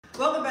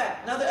Welcome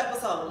back. Another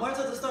episode. More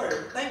to the story.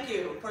 Thank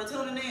you for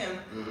tuning in.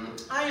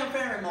 I am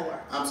Farron Moore.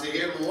 I'm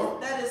Tahir Moore.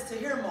 That is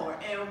Tahir Moore.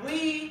 And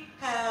we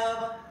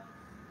have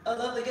a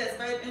lovely guest.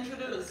 Babe,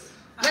 introduce.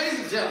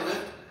 Ladies and gentlemen,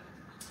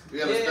 we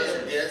have a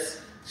special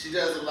guest. She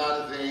does a lot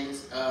of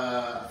things.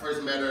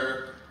 First met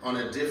her on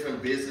a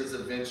different business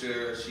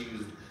adventure. She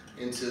was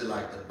into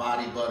like the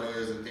body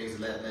butters and things of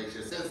that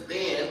nature. Since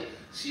then,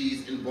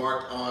 she's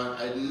embarked on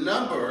a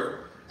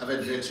number of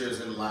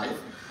adventures in life.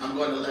 I'm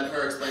going to let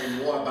her explain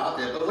more about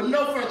that. But with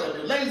no further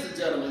ado, ladies and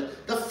gentlemen,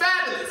 the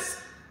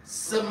fabulous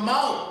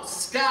Symone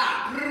Skye.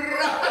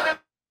 Hi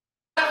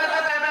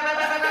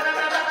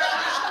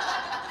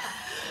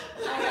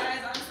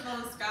guys, I'm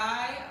Symone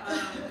Skye.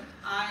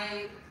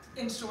 I,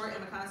 in short,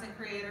 am a content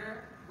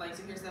creator. Like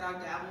Tahir said, I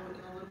dabble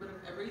in a little bit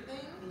of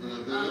everything.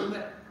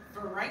 But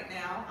for right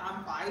now,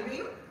 I'm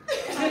vibing.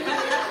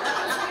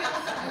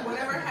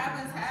 Whatever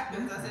happens,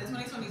 happens. I said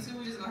 2022,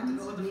 we're just gonna have to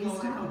go with the flow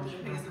and hope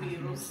it pays the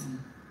bills.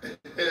 What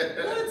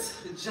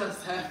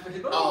just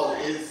happened? Oh,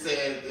 it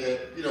said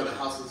that, you know, the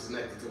house was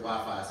connected to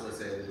Wi-Fi, so it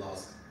said it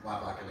lost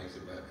Wi-Fi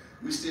connection, but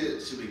we still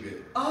should be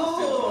good.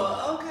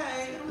 Oh,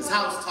 okay. This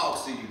house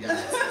talks to you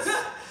guys.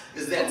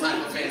 It's that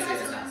type of fancy You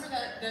guys house. remember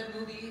that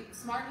movie,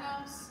 Smart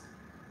House?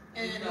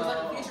 And it was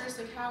like a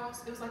futuristic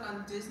house. It was like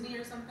on Disney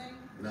or something.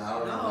 No, I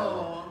don't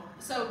know.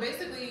 So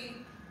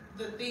basically,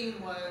 the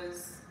theme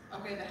was,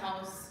 okay, the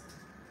house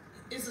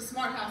is a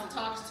smart house. It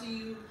talks to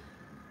you.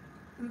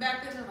 And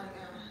back then, they're like,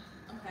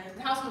 okay,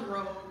 the house went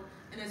rogue.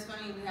 And it's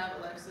funny, we have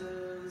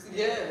Alexas.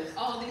 Yes.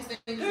 All of these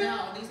things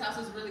now. These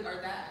houses really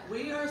are that.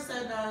 We are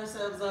setting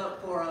ourselves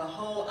up for a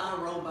whole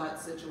iRobot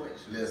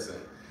situation.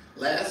 Listen,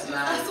 last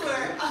night. I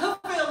swear, I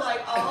feel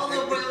like all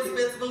the Will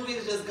Smith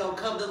movies just gonna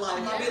come to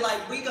life. I'll be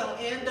like, we gonna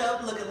end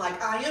up looking like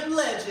I Am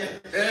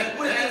Legend with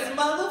this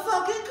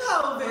motherfucking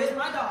COVID. Where's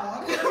my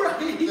dog?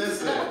 Right.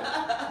 Listen,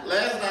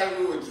 last night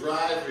we were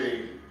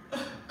driving,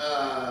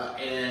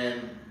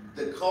 and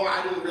the car,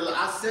 I didn't realize,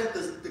 I set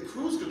the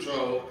cruise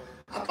control,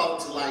 I thought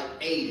to like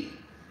 80,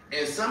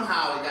 and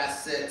somehow it got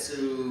set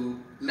to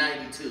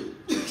 92.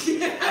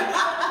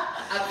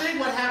 I think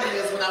what happened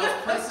is when I was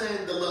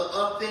pressing the little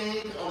up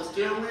thing on the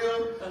steering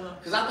wheel,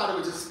 because I thought it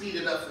would just speed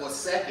it up for a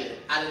second.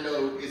 I didn't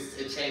know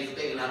it changed the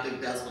thing, and I think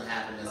that's what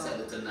happened and set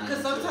it to 92.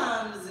 Because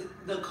sometimes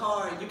the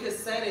car, you can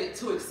set it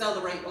to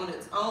accelerate on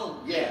its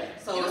own. Yeah.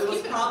 So it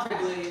was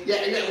probably...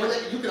 Yeah. Well,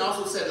 you can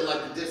also set it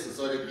like the distance,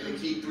 so it can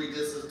keep 3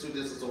 distance, 2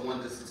 distance, or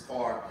 1 distance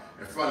car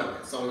in front of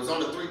it. So it was on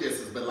the 3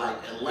 distance, but like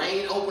a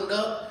lane opened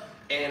up,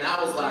 and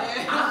I was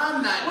like,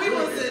 I'm not doing We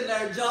were sitting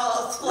there,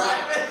 jaws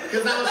flapping. Right,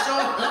 because I was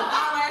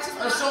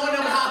showing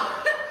them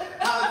how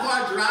the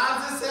car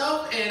drives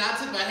itself, and I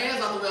took my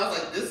hands off the wheel. I was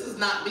like, this is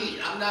not me.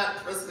 I'm not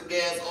pressing the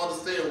gas or the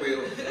steering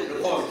wheel.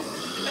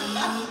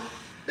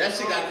 That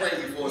shit got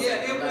crazy for a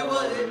second.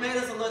 Yeah, it made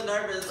us a little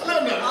nervous. A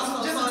little nervous,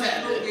 Also just saw a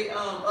tad the movie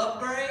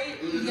Upgrade,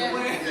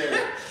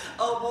 where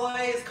oh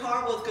boy's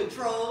car was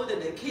controlled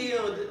and it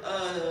killed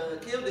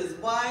his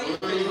wife.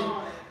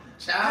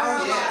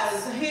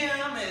 Paralyzed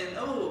him, and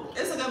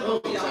it's a good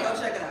movie. Y'all go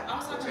check it out. I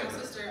was talking to my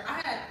sister. I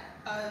had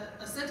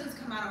a sentence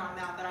come out of my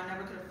mouth that I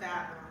never could have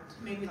fathomed,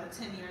 maybe like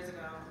 10 years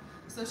ago.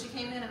 So she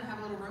came in and I have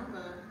a little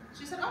Roomba.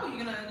 She said, "Oh, you're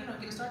gonna,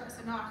 get it started?" I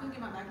said, "No, I couldn't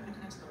get my vacuum to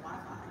connect to the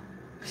Wi-Fi."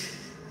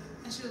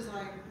 And she was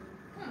like,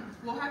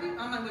 "Well, have you?"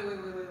 I'm like, "Wait.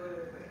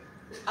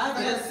 I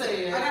just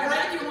said I got a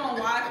vacuum on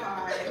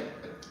Wi-Fi.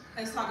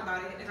 Let's talk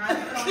about it." And I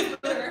put it on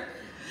Twitter.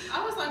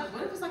 I was like,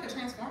 what if it's like a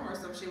transformer or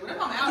some shit? What if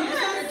I'm out here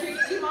and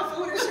eat my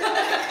food and shit?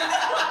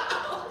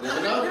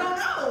 Never know. You don't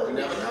know. You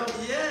never know.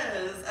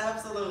 Yes,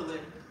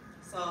 absolutely.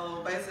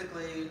 So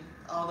basically,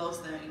 all those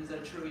things are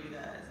true, you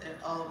guys, and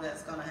all of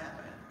that's gonna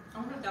happen. I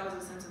wonder if that was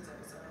a Simpsons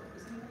episode.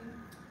 Is anybody?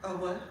 Oh,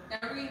 what?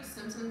 Every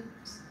Simpsons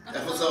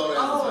Episode.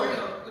 Oh,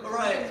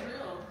 right. It's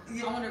real.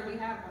 Yeah. I wonder if we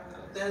have one of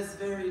those. That's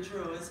very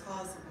true. It's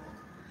possible.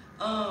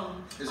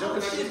 Is your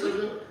connection still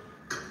good?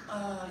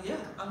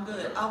 Yeah, I'm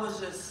good. I was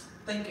just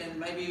thinking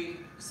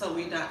maybe so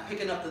we not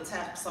picking up the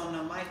taps on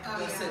the mic.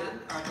 Let's sit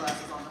our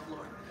glasses on the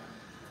floor.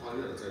 Oh,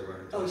 you got a table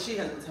right Oh, she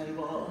has a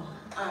table.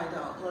 I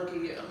don't. Look at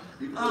you.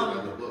 You can put it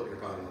on the book and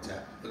probably won't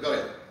tap. But go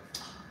ahead.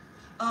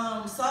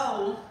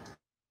 So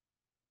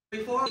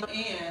before we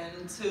get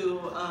into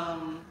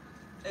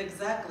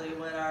exactly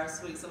what our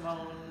sweet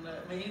Symone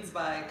means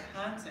by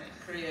content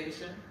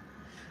creation.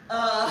 I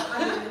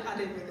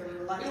didn't make that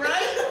really like it.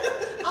 Right?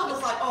 I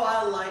was like, oh,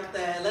 I like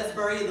that. Let's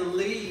bury the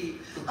lead.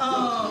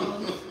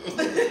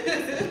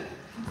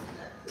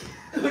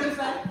 What is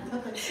that?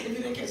 If you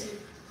didn't catch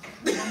it,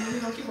 I'm really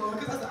gonna keep on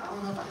because I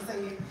don't know if I can say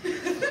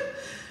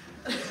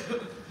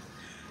it.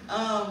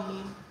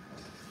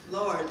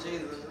 Lord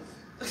Jesus.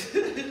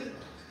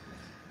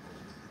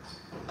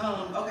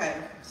 Okay,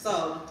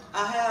 so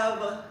I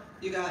have,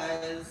 you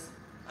guys,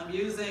 I'm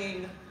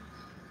using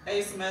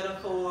Ace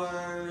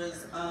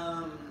Metaphors,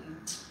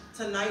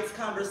 tonight's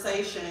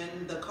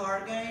conversation, the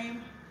card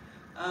game.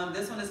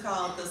 This one is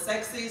called the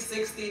Sexy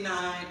 69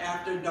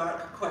 After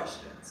Dark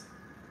Questions.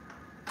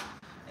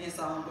 And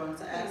so I'm going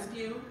to ask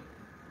you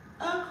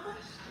A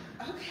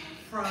question. Okay.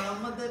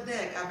 From the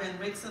deck. I've been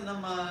mixing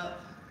them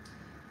up.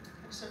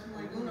 Shuffling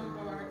like Uno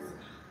cards.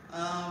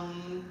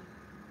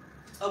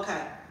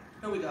 Okay,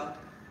 here we go.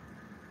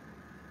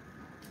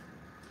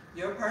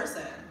 Your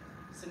person,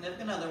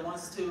 significant other,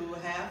 wants to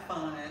have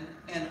fun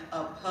in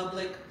a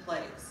public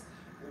place.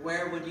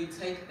 Where would you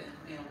take them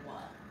and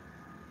why?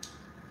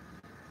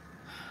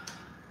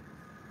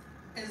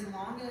 As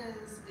long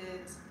as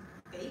it's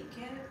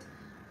vacant,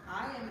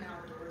 I am an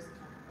outdoors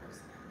kind of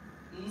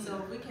person. So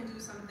if we can do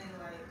something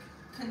like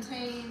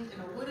contained in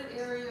a wooded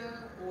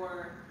area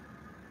or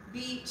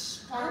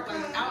beach, park,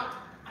 like out,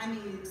 I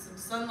need some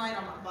sunlight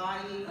on my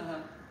body.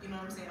 You know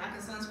what I'm saying? I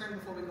can sunscreen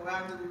before we go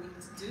out and do what we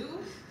need to do.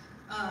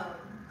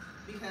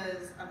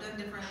 Because I've done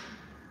different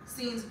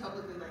scenes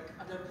publicly, like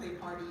I've done play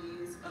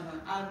parties,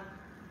 I've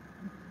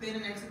been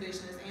an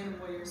exhibitionist and a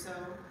warrior, so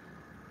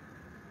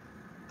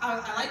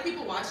I like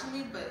people watching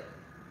me, but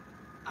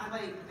I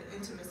like the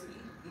intimacy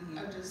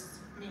of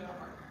just me and my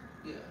partner.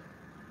 Yeah.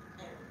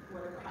 And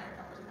whatever higher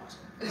powers are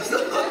watching.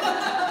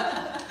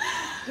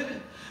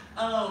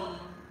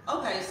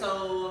 Okay,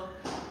 so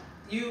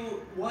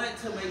you want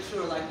to make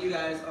sure like you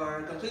guys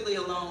are completely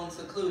alone,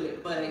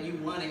 secluded, but you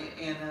want it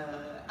in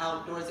a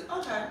outdoorsy.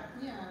 Okay.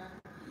 Yeah.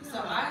 So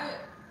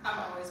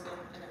I've always been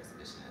an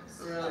exhibitionist.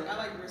 Really? Like I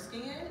like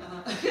risking it.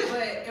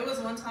 But it was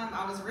one time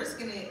I was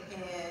risking it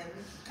and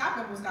Cop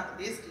almost got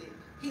the biscuit.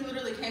 He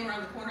literally came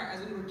around the corner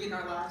as we were getting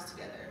our lives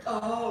together.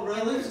 Oh, really?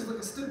 And we were just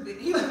looking stupid.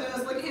 He looked at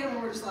us, looked at him, and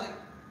we were just like,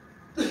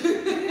 we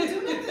didn't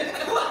do nothing.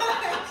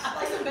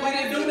 like some bad We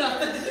didn't do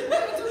nothing. We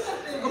didn't do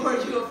nothing. Were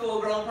you a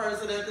full-grown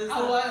person at this time?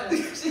 I was.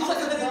 She's like,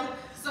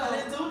 So I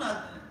didn't do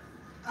nothing.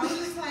 I was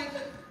just like,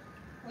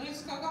 we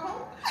just gonna go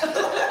home.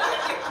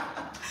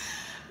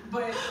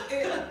 But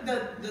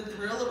the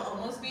thrill of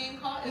almost being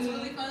caught is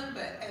really fun.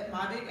 But at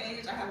my big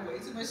age, I have way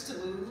too much to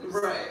lose.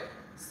 Right.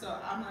 So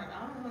I'm like,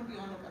 I don't want to be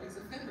on nobody's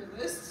offender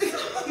list.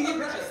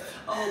 Right.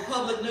 Oh,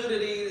 public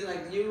nudity,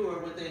 like you were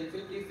within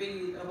 50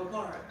 feet of a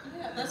park.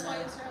 Yeah, that's why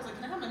yesterday I was like,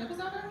 can I have my nipples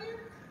out down here?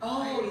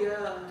 Oh,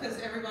 yeah. Because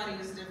everybody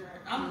is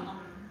different.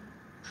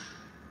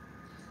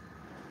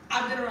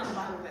 I've been around the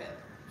Bible vet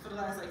for the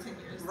last like 10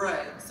 years.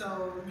 Right.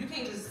 So you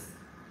can't just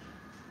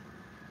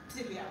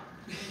tip me out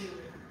and do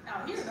it.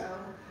 Out here though,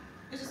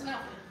 it's just an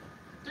outfit.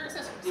 They're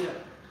accessories. Yeah.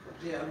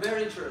 Yeah,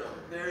 very true.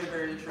 Very,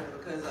 very true.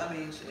 Because, I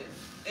mean, shit.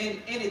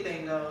 In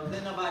anything though,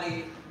 then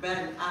nobody bat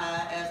an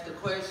eye, asked a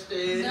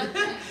question.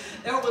 Nothing.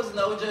 There was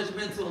no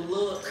judgmental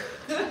look.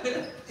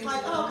 It's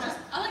like, oh, okay.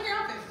 I like your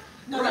outfit.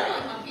 No, Right. I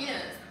like my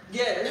pants.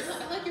 Yes.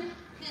 I like your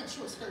pants,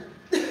 short skirt.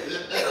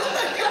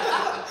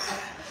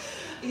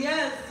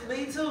 Yes,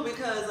 me too,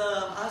 because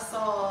I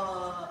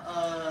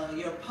saw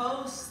your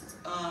post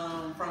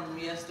from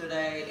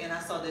yesterday, and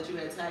I saw that you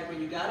had tagged where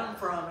you got them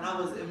from, and I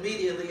was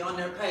immediately on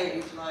their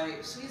page, like,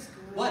 She's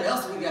great. what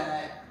else we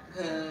got?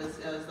 Because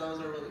those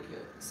are really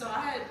cute. So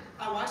I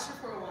watched her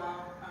for a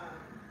while.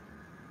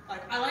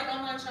 Like I like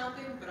online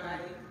shopping, but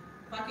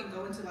if I can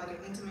go into like an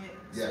intimate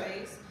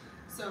space.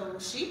 So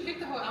she picked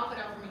the whole outfit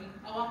out for me.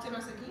 I walked in, I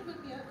said, "Can you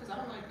hook me up? Because I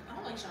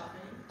don't like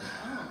shopping."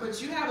 Oh.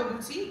 But you have a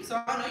boutique, so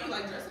I know you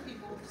like dressing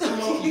people.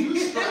 So you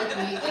strike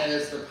me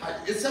as the.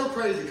 It's so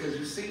crazy because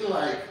you seem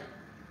like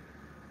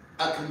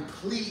a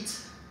complete.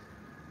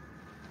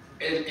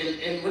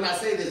 And when I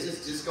say this,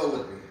 just go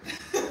with me.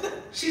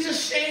 She's a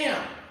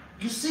sham.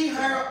 You see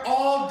her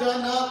all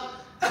done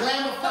up,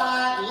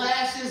 glamorified,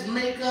 lashes,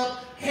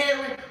 makeup,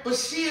 hair, but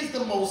she is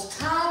the most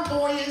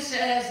tomboyish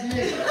ass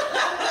nigga.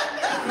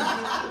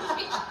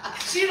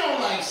 She don't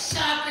like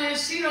shopping,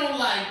 she don't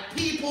like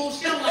people,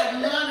 she don't like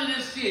none of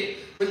this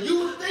shit. But you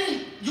would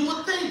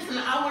think from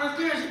the outward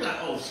appearance, you'd be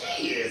like, oh,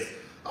 she is.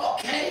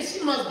 Okay,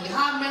 she must be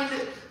high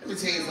maintenance. Let me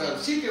tell you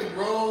something. She can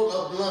roll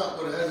a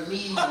blunt with her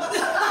knees,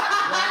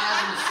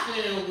 riding the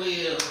steering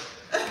wheel,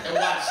 and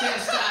while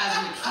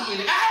chastising the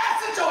kid.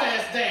 Sit your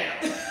ass down.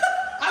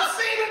 I've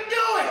seen her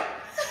do it.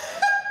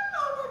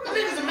 That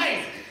nigga's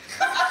amazing.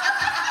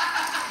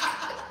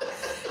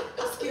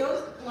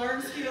 Skills, learn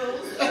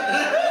skills.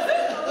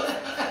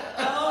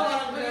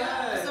 Oh my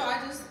God. So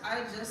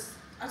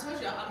I told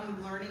you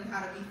I'm learning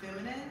how to be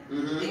feminine.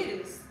 Mm-hmm. It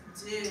is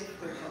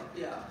different.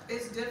 Yeah.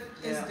 It's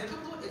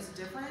difficult. It's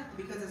different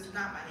because it's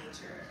not my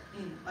nature.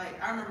 Like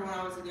I remember when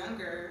I was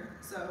younger.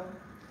 So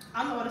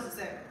I'm the oldest of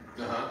 7.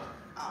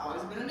 I've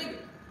always been a nigga.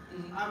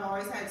 I've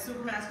always had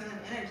super masculine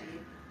energy,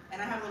 and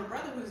I have a little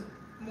brother who's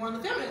more on the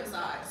feminine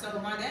side. So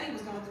my daddy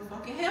was going through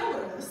fucking hell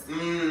with us.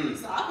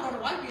 So I put on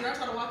a white beater. I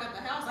tried to walk out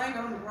the house. I ain't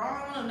got on the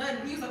bra or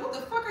nothing. He was like, "What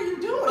the fuck are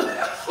you doing?"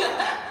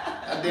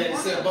 My daddy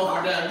said both of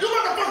them down. You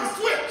motherfucking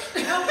switch.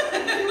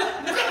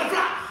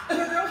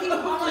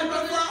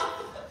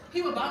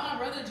 He would buy my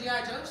brother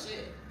G.I. Joe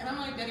shit. And I'm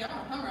like, "Daddy, I'm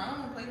a Hummer. I don't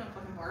want to play no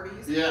fucking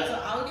Barbies." Yeah. So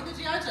I would get the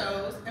G.I.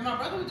 Joes, and my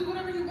brother would do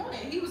whatever he wanted.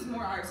 He was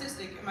more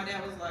artistic, and my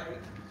dad was like,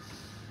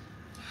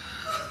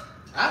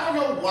 I don't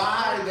know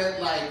why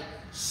that like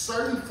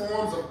certain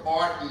forms of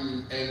art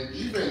and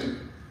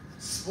even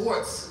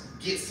sports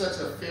get such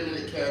a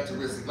feminine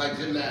characteristic, like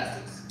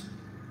gymnastics.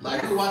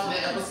 Like we were watching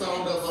that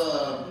episode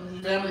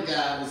of Family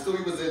Guy when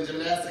Stewie was in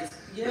gymnastics,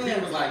 Yeah.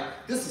 He was like,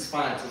 this is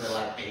fine till they're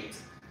like 8.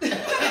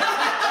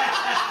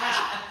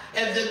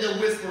 And then the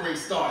whispering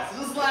starts.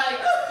 It's like,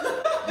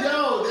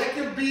 yo, that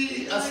could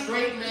be a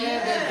straight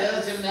man that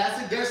does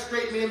gymnastics. There's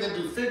straight men that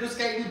do figure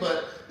skating,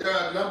 but there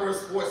are a number of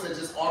sports that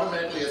just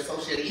automatically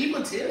associate.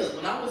 Even tennis.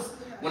 When I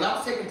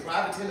was taking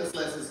private tennis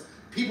lessons,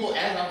 people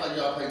asked, I'm like,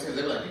 y'all play tennis.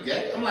 They were like, you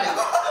gay? I'm like,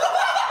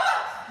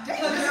 you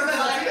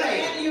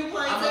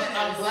play tennis.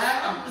 I'm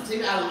black. I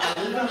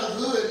live in the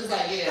hood. It's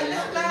like, yeah,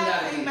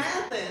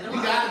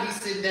 you gotta be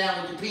sitting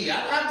down when you pee. I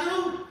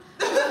do.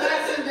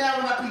 I'm sitting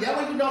down when I pee. That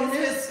way you don't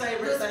miss. The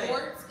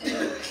sports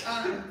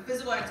and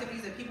physical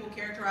activities that people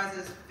characterize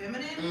as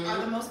feminine are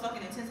the most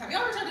fucking intense. Have you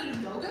ever tried to do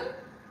yoga?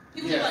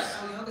 People be like,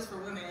 oh, yoga's for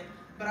women.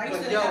 But I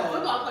used to have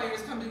football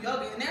players come do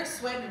yoga and they're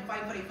sweating and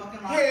fighting for their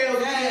fucking life.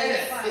 Hell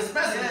yeah.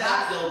 Especially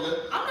hot yoga.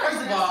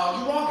 First of all,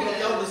 you walk in a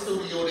yoga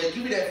studio, they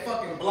give you that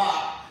fucking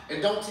block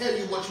and don't tell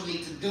you what you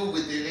need to do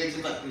with it. They're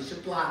just like, here's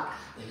your block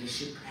and here's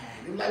your pad.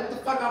 You're like, what the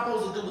fuck am I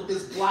supposed to do with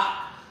this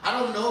block? I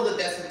don't know that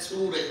that's a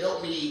tool to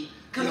help me.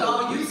 Because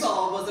all you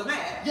saw was a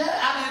mat. Yeah,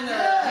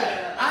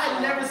 I had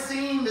never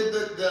seen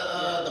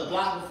the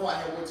block before I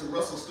had went to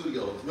Russell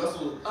Studios.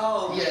 Russell, the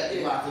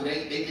block, and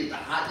they did the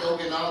hot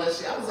yoga and all that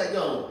shit. I was like,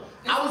 yo,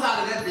 I was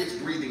out of that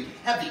bitch breathing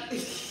heavy,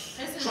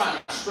 trying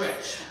to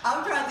stretch.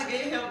 I'm trying to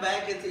get him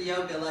back into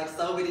yoga like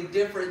so many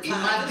different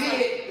times. I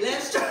did.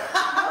 Let's try.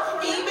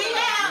 Eat me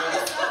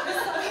out.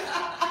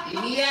 Eat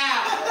me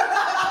out.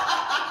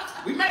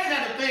 We made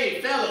that a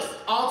thing, fellas.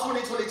 All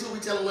 2022, we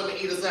telling women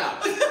eat us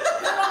out.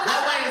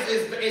 That way,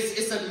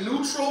 it's a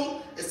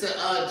neutral, it's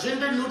a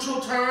gender neutral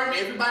term.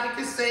 Everybody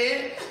can say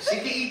it. She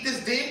can eat this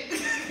dick.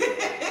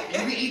 You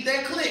can eat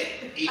that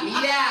clit. Eat me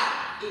out.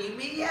 Eat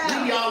me out.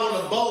 We y'all on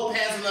the boat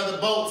passing other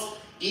boats.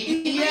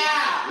 Eat me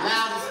out.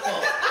 Loud as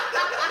fuck.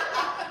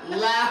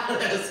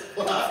 Loud as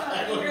fuck.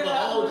 I'm gonna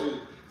hold you.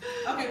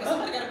 Okay, but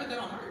somebody gotta put that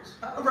on hers.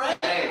 Right.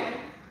 Hey,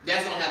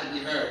 that's gonna have to be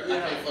her. I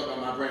can't fuck on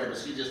my brand, but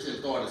she just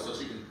started so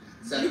she can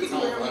set the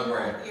tone for her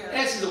brand.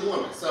 And she's a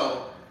woman,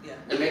 so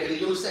and make it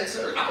a unisex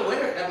shirt. I can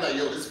wear it. I'm like,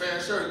 yo, this fair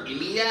shirt, get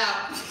me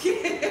out.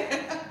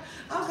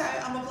 Okay,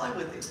 I'm gonna play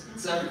with it.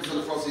 70% of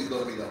the proceeds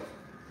go to me though.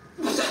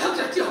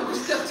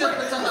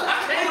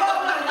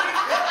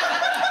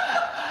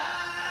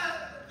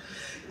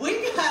 We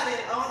got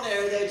it on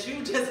there that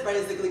you just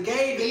basically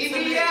gave it Eat to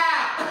me me. out.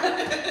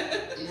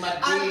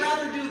 I'd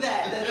rather do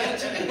that than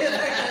let you get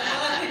that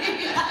money.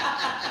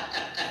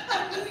 I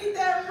need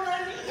that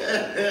money.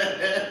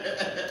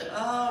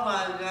 Oh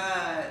my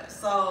God.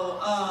 So,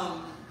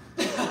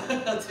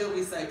 until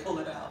we say pull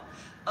it out.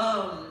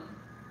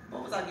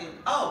 What was I getting?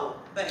 Oh,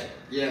 babe.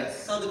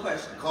 Yes. So the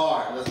question.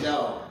 Car, let's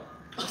go.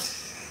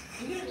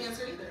 You didn't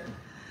answer either.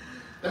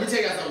 Let me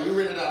tell you guys something. We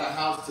rented out a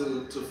house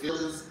to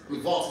Phyllis. We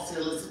vaulted to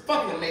Phyllis. It's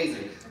fucking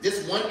amazing.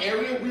 This one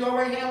area we are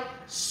right now,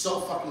 so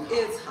fucking hot.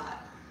 It's hot.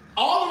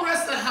 All the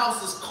rest of the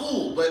house is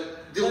cool,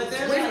 but the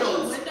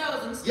windows.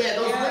 And stuff. Yeah,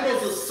 those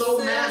windows are so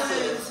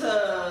massive.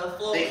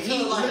 The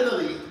heat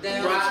literally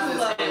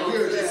rises, and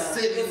we're just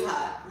sitting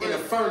in a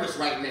furnace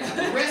right now.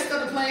 The rest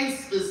of the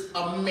place is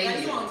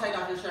amazing. You want to take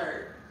off your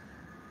shirt?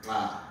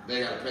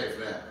 They gotta pay for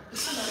that.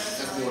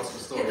 That's more to the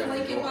story. Get the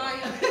link in bio.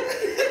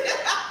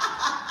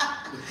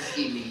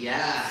 Eat me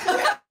out. It's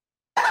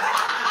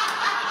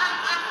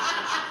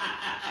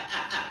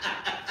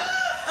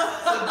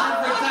a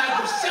different type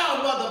of show,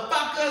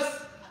 motherfuckers.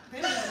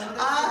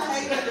 I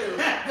hate you.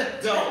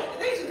 Don't.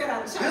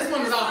 This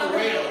one is off the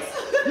rails.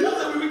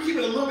 Usually we keep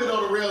it a little bit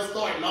on the rails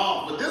starting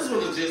off, but this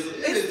one is just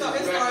it's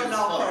starting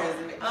off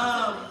crazy.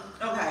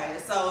 Okay,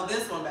 so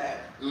this one back.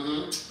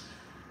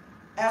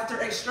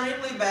 After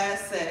extremely bad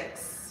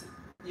sex,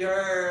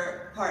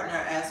 your partner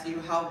asks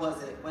you, how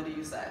was it? What do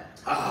you say?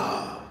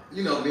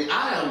 You know me,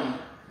 I'm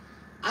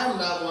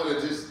not one to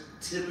just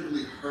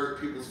typically hurt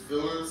people's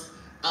feelings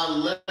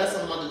unless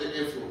I'm under the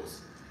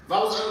influence. If I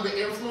was under the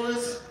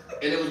influence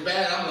and it was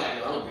bad, I'm like,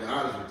 yo, I'm gonna be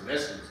honest with you, that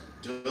shit was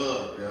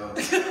dub, yo.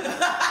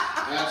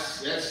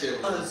 that shit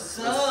was a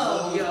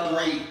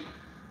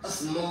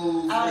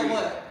smooth Out three. of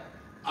what?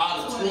 Out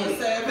of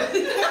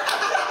 27.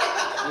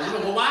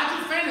 Well, why'd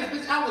you finish?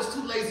 Bitch, I was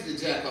too lazy to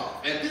jack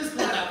off. At this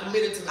point, I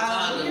committed to the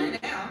condom.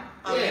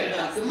 I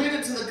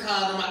committed to the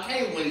condom. I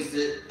can't waste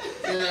it.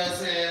 You know what I'm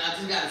saying? I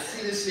just gotta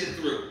see this shit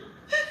through.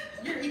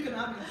 You're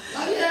economic.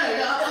 I'm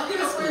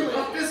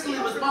fiscally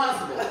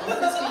responsible.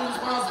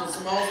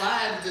 Symone. I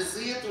had to just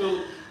see it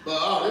through.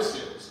 But this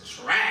shit was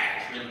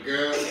trash, baby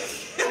girl.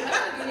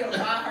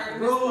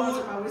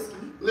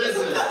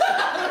 Listen.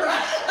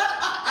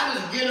 I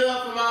just get up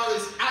from all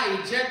this. I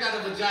eject out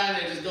the vagina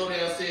and just go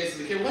downstairs to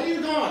the kid. Where you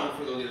going? I'm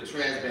gonna go get a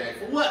trash bag.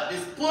 For what?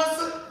 This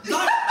pussy?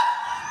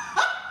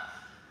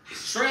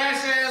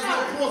 Trash ass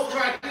little pussy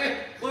right there.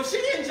 Well, she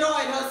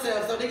enjoyed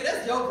herself, so nigga,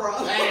 that's your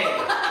problem. Man.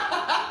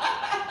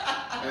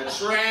 A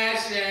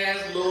trash ass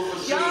little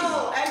machine.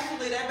 Yo,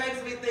 actually, that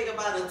makes me think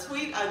about a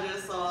tweet I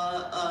just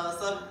saw.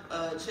 Some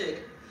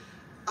chick.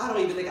 I don't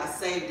even think I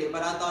saved it,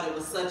 but I thought it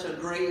was such a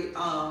great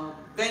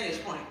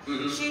vantage point.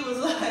 She was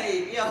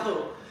like,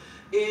 yo,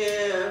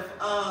 if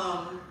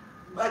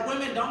like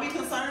women, don't be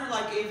concerned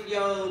like if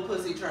your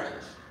pussy trash.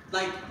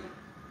 Like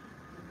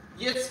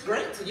it's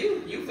great to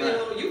you. You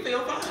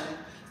feel fine.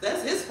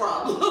 That's his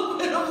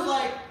problem. And I was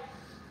like,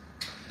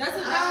 that's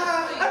a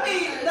I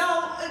mean,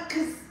 no,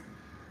 because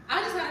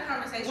I just had a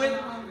conversation with my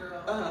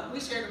homegirl. We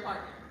shared a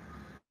partner.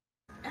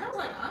 And I was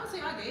like,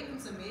 honestly, I gave him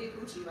some mid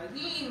coochie. Like,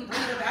 he ain't even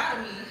bring it up out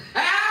of me.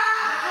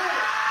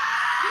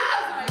 He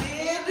was like,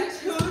 mid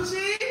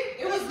coochie?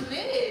 It was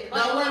mid.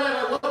 Like,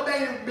 now, wait. What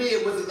made it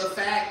mid? Was it the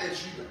fact that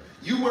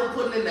you weren't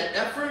putting in the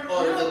effort,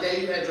 or the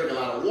day you had drank a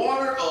lot of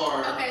water,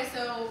 or? Okay,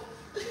 so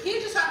he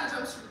just tried to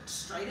jump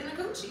straight in the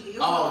coochie.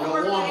 Oh, no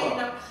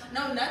warm-up.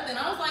 No, nothing.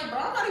 I was like, bro,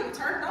 I'm not even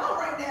turned on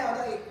right now.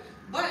 Like,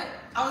 but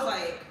I was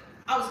like,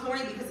 I was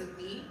horny because of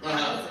me. It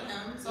wasn't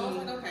him. So I was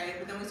like, okay.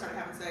 But then we started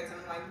having sex, and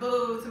I'm like,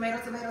 boo,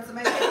 tomato. Tomato.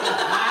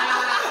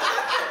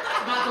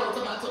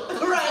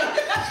 Right.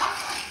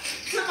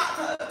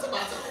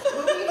 Tomato.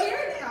 But we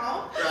here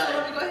now. Right. So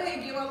let me go ahead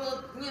and give a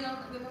little,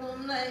 give a little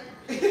nut.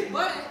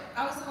 But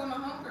I was telling my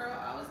homegirl,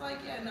 I was like,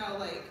 yeah, no,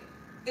 like,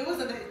 it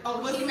wasn't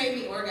that, he made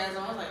me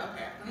orgasm. I was like,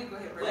 okay, let me go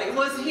ahead and Wait,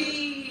 was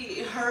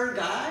he her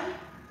guy?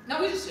 No,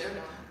 we just shared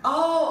one.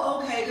 Oh,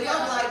 okay. Because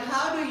I'm like,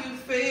 how do you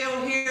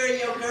feel hearing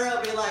your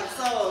girl be like,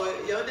 so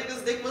your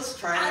nigga's dick was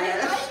trash? I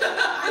didn't like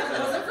that. It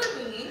wasn't for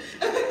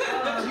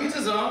me. She's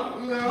his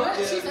own, you know. But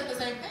she said the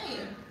same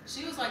thing.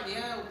 She was like,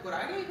 yeah, what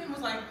I gave him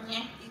was like,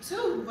 yeah, me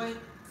too. But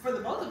for the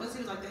both of us, he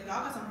was like, y'all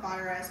got some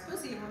fire ass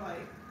pussy. And we're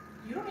like,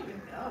 you don't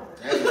even know.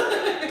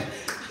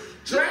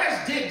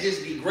 Trash dick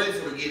just be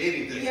grateful to get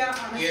anything. Yeah,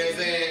 honestly. You know what I'm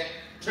saying?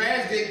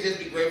 Trash dick just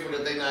be grateful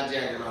that they not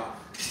jacking off.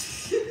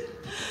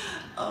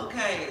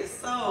 Okay,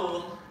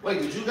 so.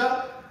 Wait, did you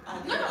go?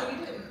 No, you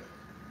didn't.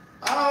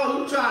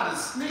 Oh, you trying to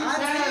sneak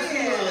past me?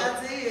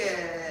 I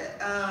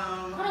did.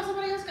 Hold on,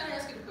 somebody else gotta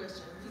ask you the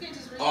question. You can't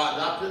just read.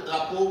 Did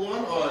I pull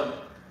one or?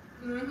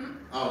 Mm-hmm.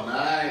 Oh,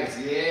 nice.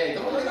 Yeah.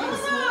 Go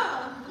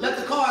ahead. Let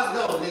the cards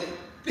go, nigga.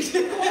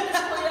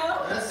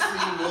 Let's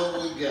see what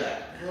we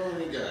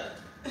got.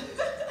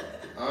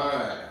 All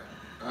right.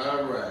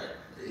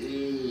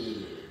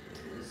 Yeah.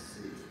 Let's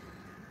see.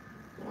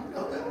 Do I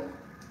know that one?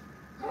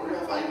 I don't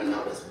know if I even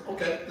know this one.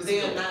 Okay.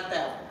 Then not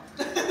that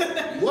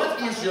one.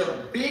 What is your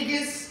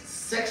biggest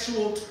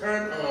sexual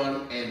turn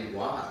on and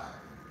why?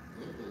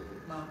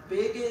 My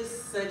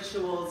biggest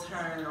sexual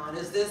turn on,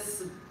 is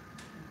this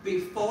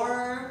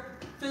before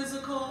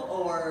physical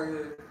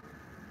or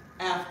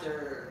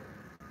after?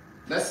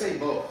 Let's say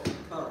both.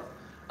 Both.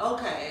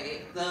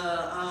 Okay.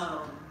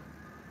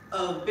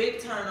 A big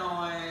turn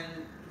on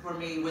for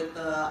me with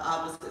the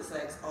opposite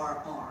sex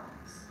are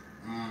arms.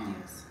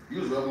 Yes. You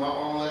was rubbing my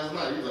arm last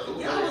night. You was like,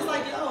 Yeah, I was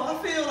like, yo, I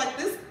feel like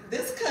this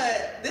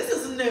cut, this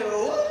is new.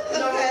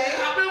 Okay.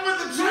 I've been with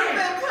the You've trainer.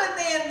 been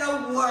putting in the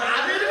work.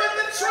 I've been with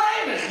the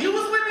trainer. You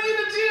was with me in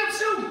the gym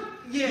shooting.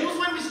 Yeah. You was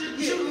with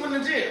me shooting in the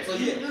gym. So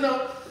you know.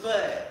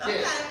 But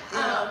okay.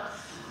 Yeah.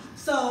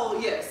 So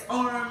yes,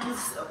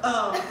 arms.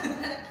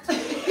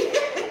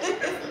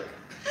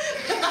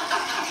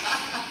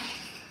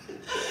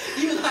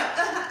 You like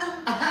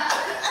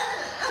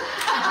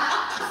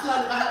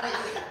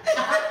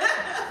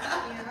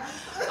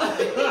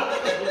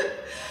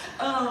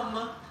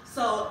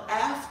so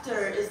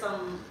after is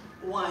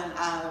someone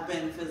I've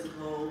been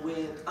physical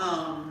with,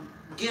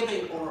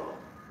 giving oral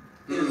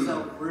is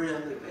a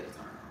really big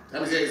turn on.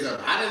 Let me tell you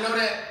something. I didn't know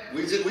that.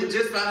 We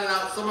just found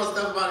out so much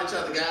stuff about each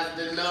other. Guys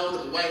didn't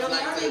know. The wife The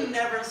like to. learning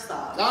never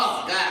stops.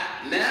 Oh God!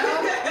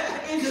 Now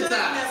It should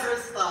never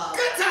stop.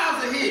 Good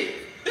times are here.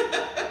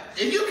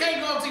 If you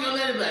can't go up to your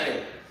lady,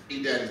 babe,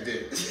 eat daddy's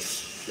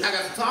dick. I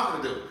got some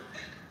talking to do.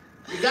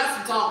 You got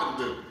some talking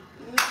to do.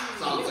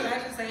 That's all I'm Can you saying.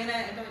 imagine saying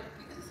that and be like,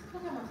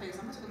 look at my face,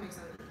 I'm just gonna make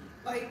something.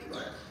 Like,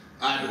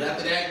 Alright, but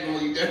after that, you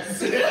gonna eat that.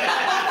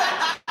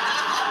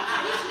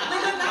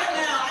 Nigga, not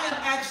now. I am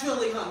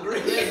actually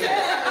hungry. Listen,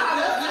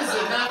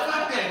 now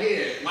fuck that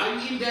here. Why you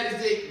eating daddy's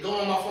dick? Go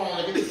on my phone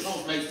and get this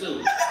Postmates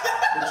too.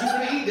 But you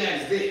gonna eat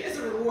daddy's dick. It's a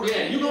reward.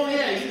 Yeah, you gonna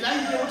now you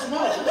get what you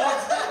want. You know how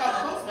to stack off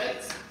of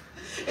Postmates.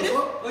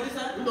 What is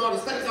that? You know how to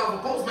stack off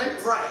of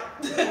Postmates. Right.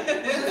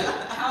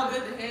 how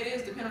good the head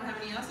is depends on how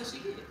many ounces she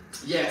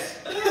gets.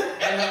 Yes.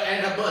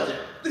 And her budget.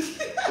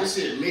 This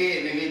shit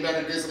mid, nigga. You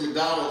better get some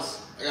McDonald's.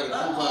 I got a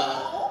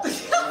coupon.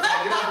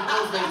 Get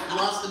off the Postmates,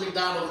 launch the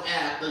McDonald's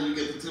app, then you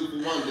get the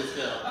 2-for-1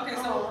 discount. Okay,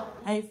 so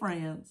Hey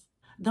friends,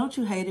 don't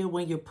you hate it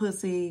when your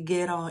pussy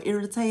get all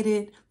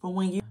irritated from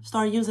when you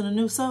start using a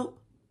new soap?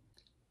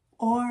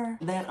 Or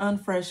that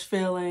unfresh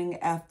feeling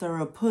after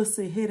a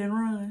pussy hit and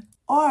run?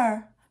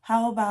 Or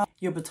how about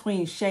you're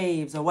between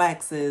shaves or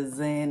waxes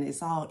and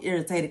it's all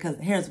irritated because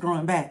the hair's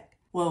growing back?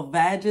 Well,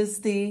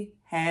 Vajesty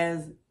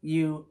has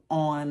you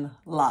on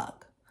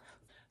lock.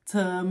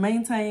 To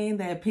maintain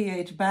that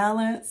pH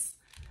balance,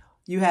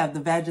 you have the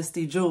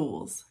Vajesty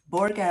Jewels,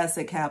 boric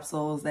acid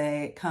capsules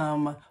that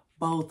come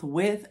both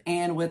with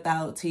and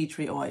without tea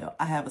tree oil.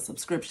 I have a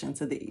subscription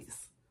to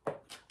these.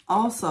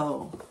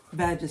 Also,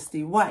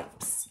 Vajesty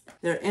wipes.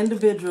 They're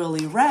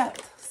individually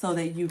wrapped so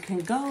that you can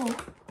go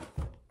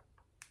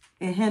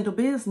and handle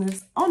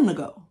business on the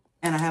go.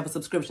 And I have a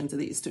subscription to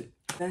these too.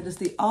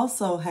 Majesty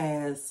also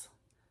has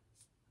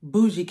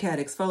Bougie Cat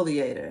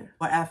Exfoliator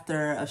or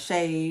after a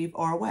shave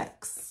or a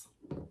wax.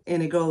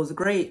 And it goes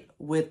great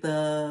with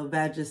the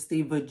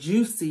Majesty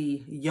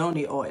Vajuicy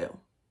Yoni Oil.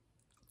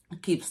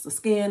 It keeps the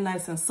skin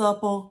nice and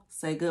supple.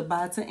 Say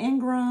goodbye to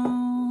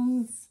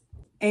ingrams.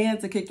 And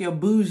to kick your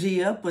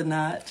bougie up a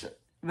notch,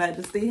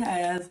 Majesty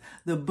has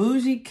the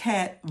Bougie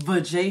Cat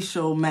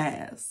Vajacial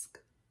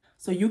Mask.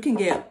 So you can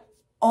get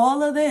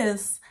all of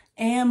this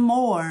and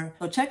more.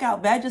 So check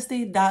out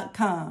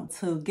Majesty.com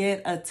to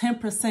get a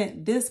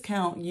 10%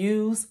 discount.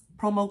 Use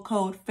promo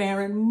code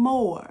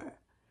FARRONMORE.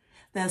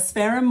 That's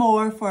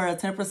FARRONMORE for a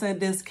 10%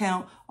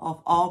 discount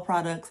off all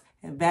products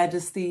at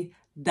Majesty.com.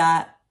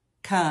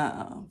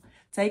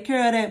 Take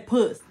care of that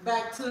puss.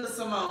 Back to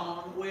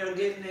Symone. We are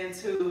getting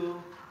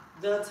into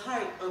the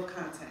type of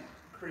content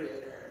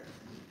creator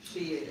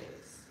she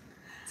is.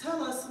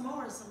 Tell us some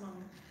more,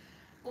 Symone.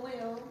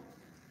 Well,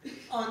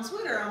 on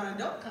Twitter, I'm an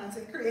adult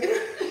content creator.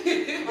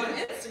 On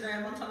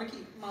Instagram, I'm trying to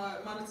keep my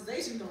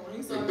monetization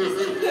going, so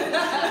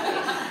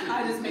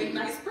I just make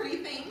nice,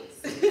 pretty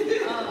things.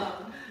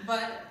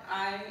 But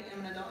I am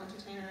an adult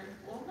entertainer.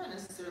 Well, not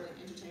necessarily an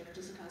entertainer,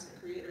 just a content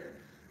creator.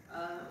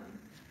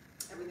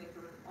 Everything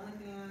from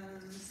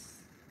OnlyFans.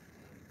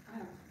 I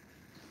have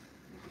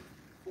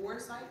 4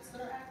 sites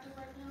that are active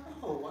right now.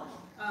 Oh,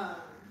 wow.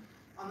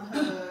 On the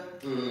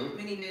Hub,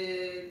 Mini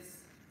Vids,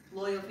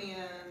 Loyal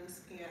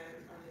Fans, and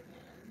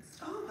OnlyFans.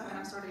 Oh, okay. And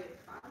I started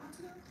 5 months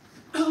ago.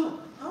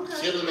 Oh, okay.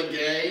 Chilling the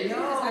game. It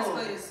has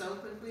escalated so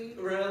quickly.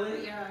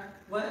 Really? Yeah.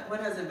 What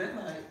has it been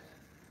like?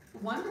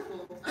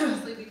 Wonderful,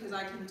 honestly, because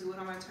I can do it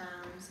on my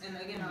terms. And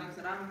again, like I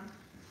said,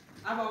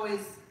 I've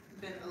always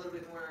been a little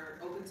bit more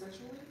open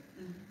sexually,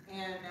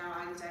 and now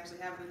I get to actually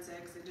have good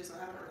sex and just so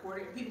happen to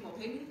record it. And people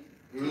gonna pay me.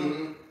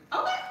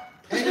 Okay.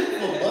 Pay me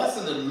for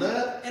busting the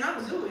nut. And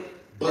I'm doing it.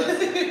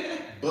 Bust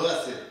it.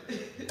 Bust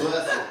it.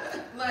 Bust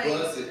it. Like,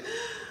 Bust it.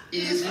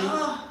 Easy.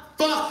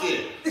 Fuck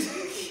it. I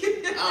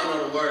don't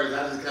know the words. I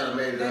just kind of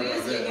made it up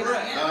myself.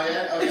 Right. Oh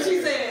yeah. Okay. She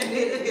said it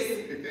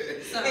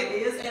is. So, it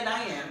is, and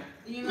I am.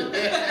 You know, like,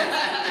 I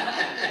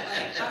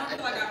don't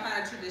feel like I've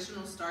had a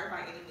traditional start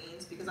by any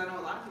means, because I know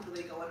a lot of people,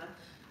 they go on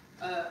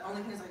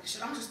OnlyFans like,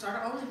 shit, I'm just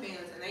starting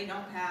OnlyFans, and they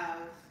don't have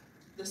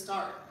the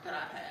start that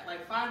I've had.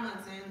 Like 5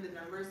 months in, the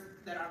numbers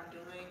that I'm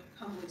doing,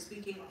 humbly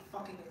speaking, are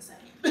fucking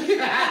insane.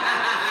 Yes!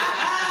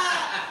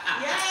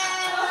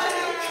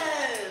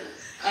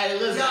 Hey,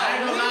 listen, I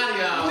ain't gonna lie to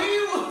y'all.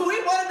 We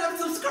wanted them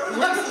subscribed.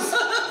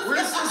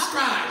 We're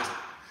subscribed.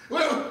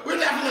 We're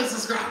definitely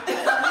subscribed.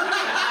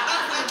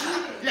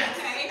 Yes.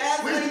 Okay. As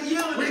a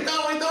unit. We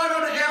throw it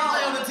on the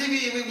airplay on the TV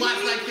and we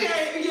watch like this.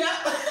 Yeah.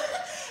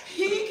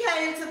 He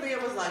came to me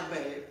and was like,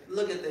 babe,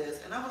 look at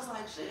this. And I was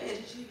like, shit.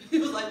 He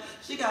was like,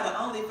 she got an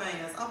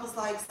OnlyFans. I was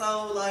like,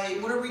 so like,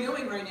 What are we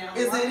doing right now?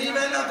 is it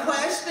even a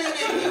question?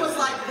 And he was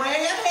like,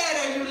 way ahead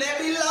and you let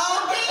me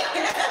log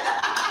in.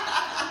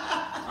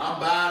 I'm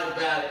about it.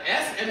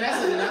 And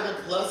that's another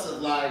plus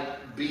of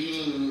like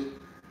being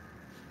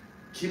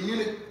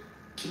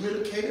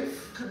communicative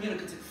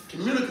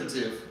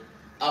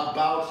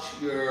about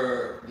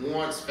your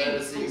wants,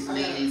 fantasies,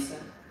 needs.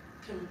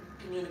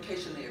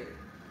 Communicationary.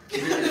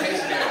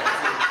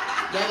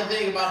 Another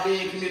thing about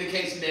being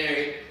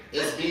communicationary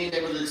is being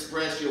able to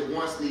express your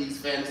wants, needs,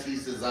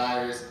 fantasies,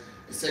 desires,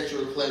 and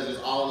sexual pleasures,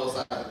 all those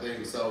type of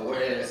things. So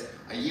whereas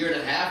a year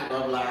and a half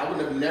ago, I'm like, I would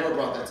have never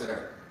brought that to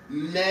her.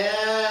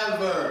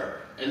 Never.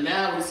 And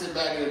now we sit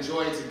back and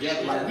enjoy it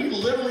together. Like we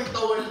literally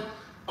throw it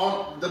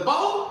on the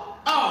boat.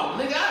 Oh,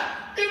 nigga,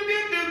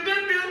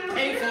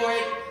 pay for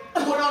it.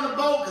 Put it on the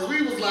boat because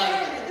we was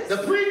like, the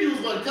previews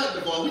wasn't cut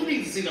before. We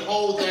need to see the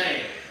whole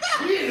thing.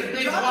 We in this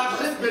bitch watch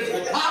this bitch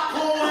with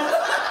popcorn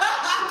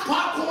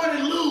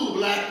and lube,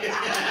 like.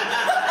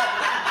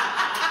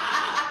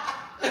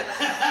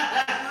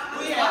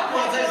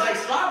 Popcorn tastes like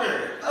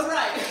strawberry. Oh,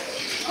 right.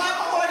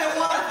 Popcorn and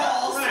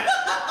waterfalls.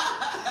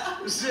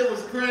 This shit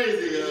was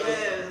crazy, yo.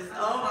 Yes.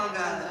 Oh my I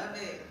God. love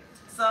it.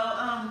 So,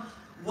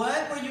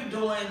 what were you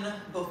doing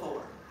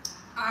before?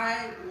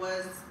 I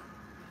was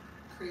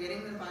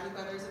creating the body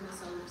butters and the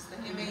soaps, the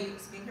handmade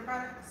skincare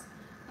products.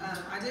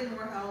 I did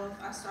More Health.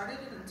 I started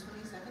it in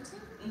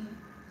 2017.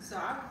 So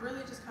I've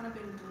really just kind of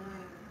been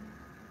doing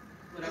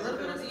whatever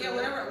I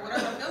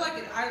feel like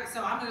it.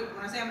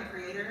 When I say I'm a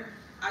creator,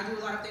 I do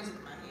a lot of things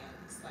with my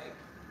hands. Like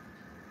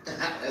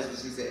that's what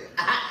she said.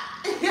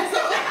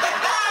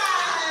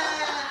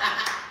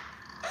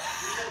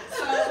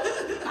 So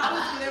I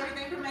was doing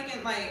everything from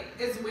making, like,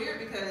 it's weird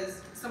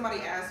because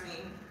somebody asked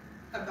me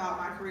about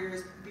my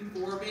careers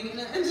before being in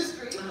the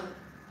industry.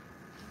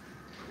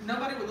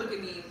 Nobody would look at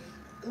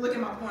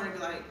my porn and be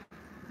like,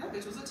 that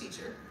bitch was a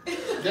teacher.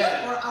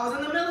 Yeah. Or I was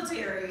in the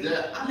military.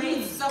 Yeah. I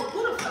made soap.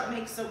 Who the fuck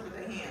makes soap with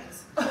their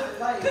hands?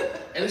 Like,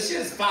 and the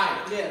shit is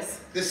fire. Yes.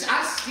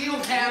 I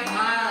still have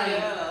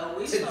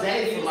mine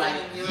today for like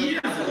years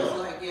ago.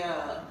 Like,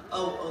 a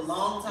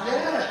long time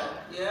Yeah. ago.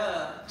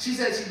 Yeah. She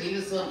said she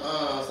needed some, I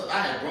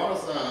had brought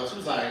her some. She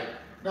was like,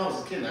 No, I was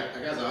just kidding. I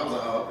guess I was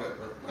like, oh, okay.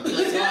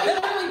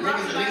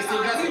 Niggas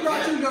still got He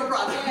brought you your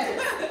project.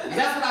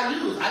 That's what I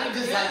use. I didn't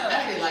just like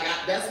pack it. Like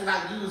that's what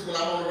I use when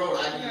I'm on the road.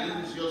 I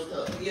use your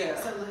stuff.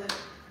 Yeah. So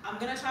I'm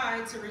gonna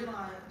try to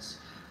relaunch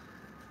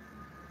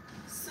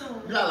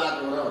soon. You got a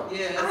lot going on.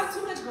 Yes. I have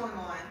too much going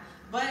on,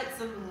 but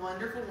some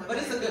wonderful women. But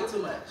it's a good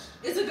too much.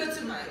 It's a good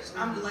too much.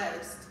 I'm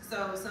blessed.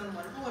 So some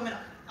wonderful women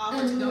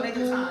offered to donate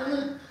their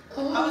time. I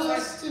was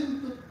like,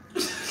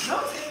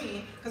 don't take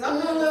me, because I'm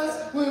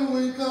when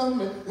we come,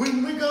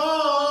 when we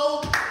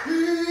go,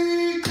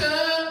 we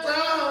can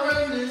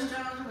down this. I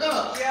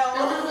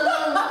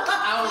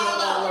don't know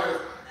all the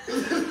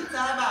words.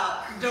 Talk about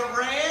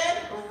Duran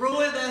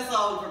ruined that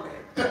song for me.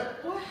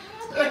 What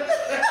happened?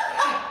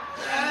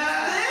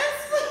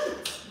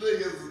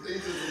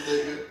 He's just a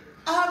nigga.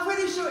 I'm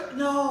pretty sure.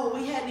 No,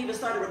 we hadn't even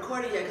started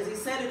recording yet because he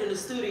said it in the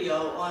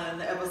studio on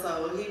the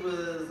episode. He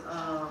was,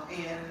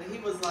 and he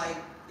was like,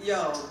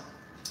 "Yo,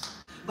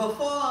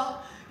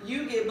 before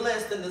you get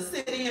blessed in the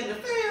city and the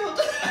field,"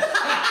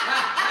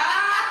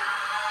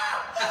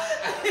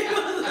 he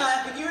was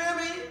like, "You hear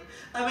me?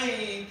 I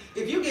mean,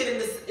 if you get in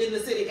the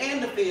city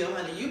and the field,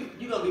 honey,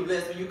 you gonna be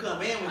blessed when you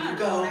come in when you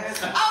go." I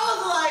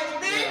was like,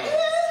 "Nigga,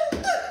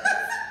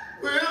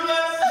 we're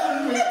blessed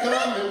when we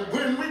come and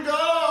when we go."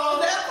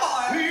 That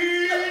part. We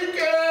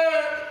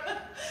can.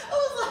 I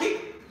was like,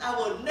 I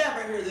will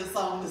never hear this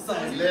song the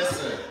same.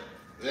 Listen.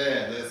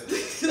 Yeah,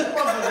 listen. That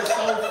was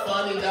so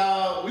funny,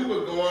 dog. We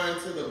were going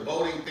to the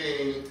voting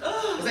thing. It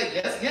was like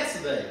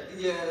yesterday.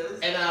 Yes.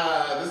 And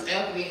this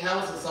Anthony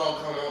Hamilton song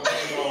came on.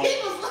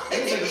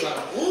 He was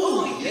like,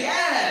 ooh,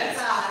 yes.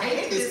 I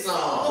hate this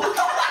song.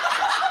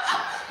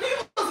 He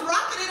was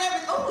rocking it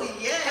every. Oh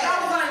yeah. And I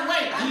was like,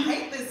 wait, I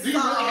hate this do you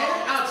song. really hate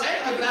it? I'll check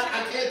it, but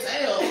I can't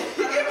tell.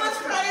 What's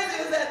crazy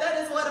is that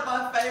is one of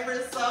my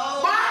favorite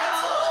songs.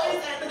 What?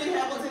 It's Anthony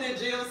Hamilton and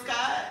Jill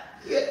Scott.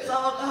 Yeah. So,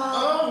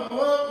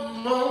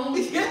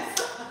 yes.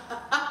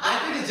 I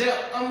think it's Jill.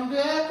 I'm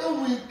glad the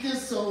week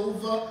is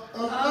over.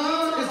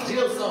 It's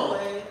Jill's song.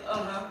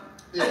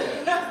 Yeah.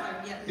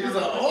 He was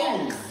like,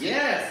 oh,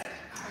 yes.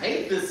 I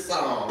hate this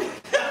song.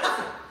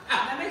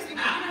 That makes me think,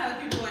 you know how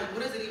people are like,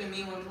 what does it even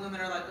mean when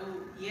women are like,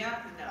 oh, yeah,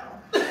 no.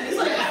 It's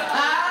like,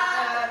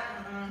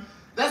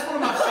 That's one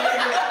of my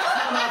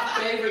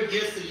favorite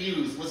gifts to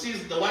use. When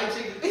she's the white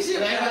chick,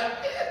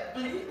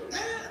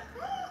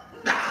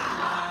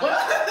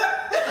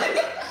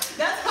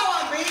 That's how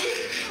I be.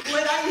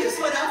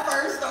 When I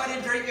first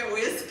started drinking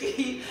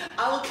whiskey,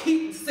 I would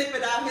keep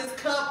sipping out his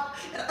cup,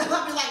 and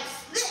I'd be like,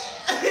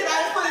 and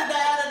I put it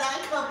down, and I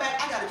come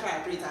back. I gotta try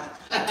it 3 times.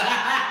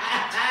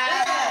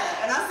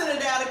 Yeah, and I sit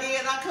it down again,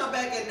 and I come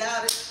back and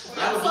down it. I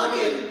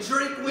fucking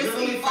drink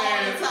whiskey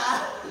all the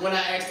time. When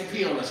I asked to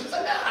pee on her, she was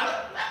like,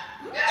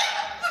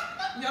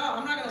 yo,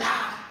 I'm not gonna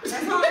lie.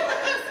 That's how it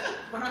was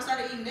when I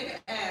started eating nigga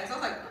ass. I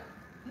was like,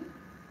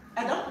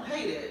 I don't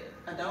hate it.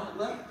 I don't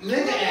love it.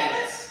 nigga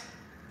ass.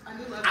 I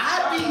do love it.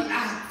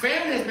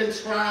 Family has been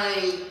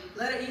trying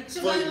Let it eat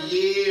you. for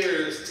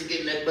years to get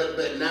in that, but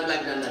not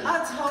like that.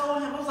 I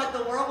told him, I was like,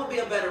 the world would be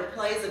a better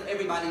place if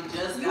everybody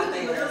just You got would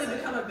their literally ass.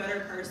 become a better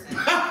person.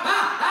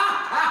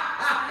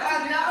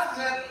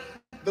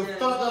 The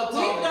fuck up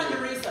You've talking. done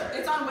your research.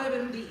 It's on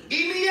WebMD.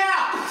 Eat me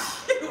out.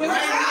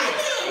 Right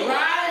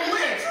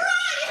here.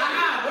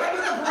 Where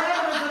were the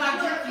parameters that I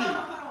give you?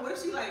 Hold on, what if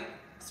she like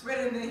spread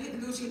it and then hit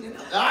the Gucci and then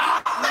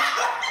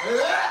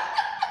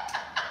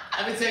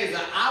Let me tell you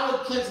something. I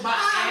would clench my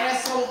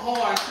ass so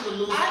hard she would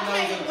lose I her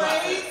nose in can't the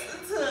process. wait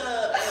till a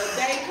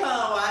day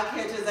come where I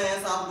catch his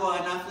ass off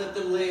guard and I flip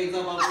them legs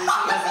up on his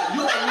Listen,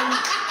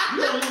 you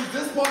gonna lose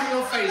this part of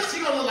your face.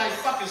 She gonna look like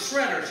fucking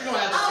Shredder. She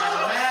gonna have to have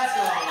a mask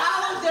on.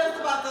 I was just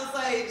about to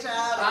say,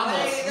 child. I'm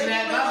gonna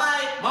snap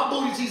my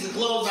booty cheeks are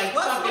closed like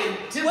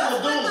fucking Temple of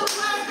Doom. What's with the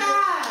black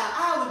guy?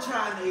 I was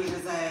trying to eat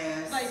his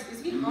ass. like,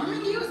 is he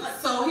harming you? It's like,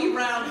 So he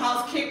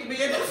roundhouse kicked me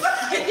in the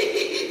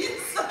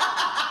face.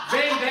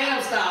 Van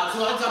Damme style.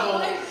 So I'm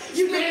talking about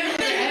You standing with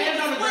your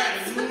hands on the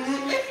ground. You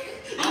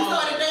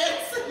started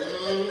dancing.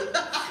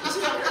 she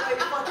got her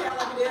like fucking out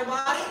like a dead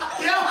body.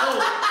 Yo,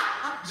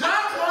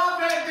 John Claude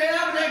Van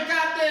Damme, that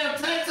goddamn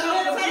tank top.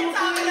 The tank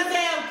top and the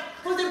damn.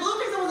 Was it blue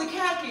jeans or was it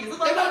khakis? It was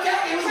It was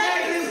khakis.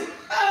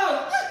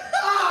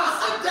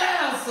 Sit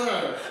down,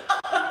 sir.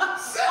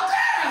 Sit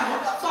down.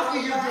 What the fuck are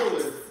you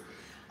doing?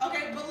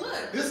 Okay, but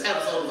look. This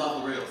episode is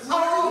off the rails.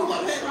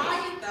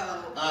 Try it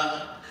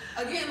though.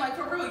 Again, like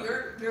for real,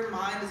 your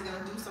mind is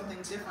gonna do something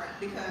different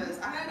because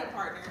I had a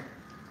partner,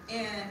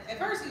 and at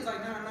first he was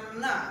like,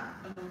 no,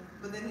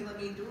 but then he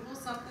let me do a little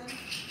something,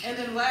 and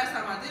then last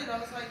time I did it, I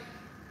was like,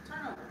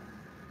 turn over.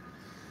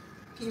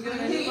 Can you do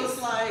it? He was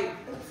like,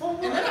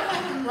 And then I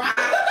had him ride.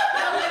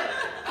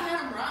 I had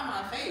him ride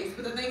my face,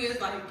 but the thing is,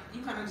 like,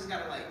 you kind of just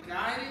gotta like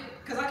guide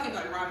it, cause I can't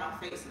like ride my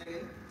face,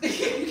 nigga.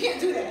 You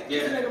can't do that.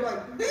 Yeah. The nigga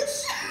like,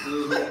 bitch.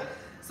 Mhm.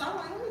 So I'm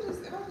like,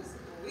 if I just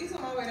weasel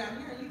my way down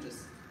here, and you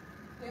just,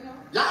 you know.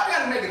 Y'all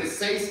gotta make it a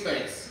safe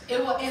space It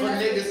will, for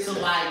niggas to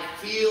like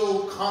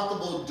feel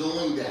comfortable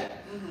doing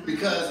that.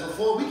 Because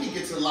before we could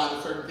get to a lot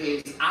of certain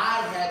things,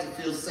 I had to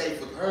feel safe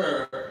with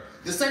her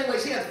The same way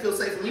she had to feel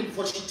safe for me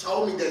before she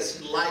told me that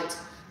she liked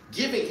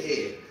giving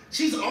head.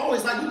 She's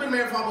always like, we've been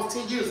married for almost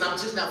 10 years, and I'm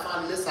just now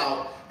finding this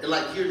out in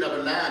like year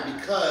number 9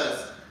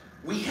 because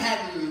we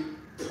hadn't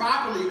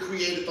properly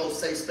created those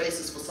safe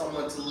spaces for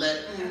someone to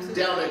let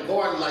down their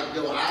guard. Like,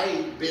 yo,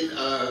 I've been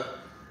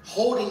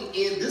holding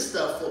in this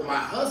stuff for my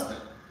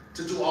husband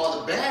to do all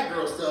the bad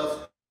girl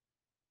stuff,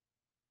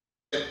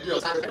 you know,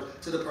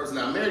 to the person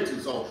I'm married to.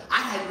 So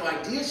I had no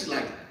idea she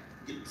liked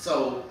it.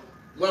 So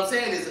what I'm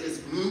saying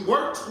is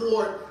work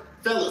toward,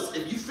 fellas,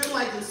 if you feel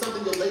like it's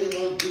something your lady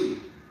won't do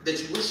that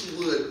you wish she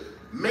would,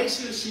 make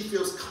sure she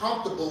feels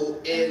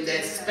comfortable in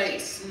that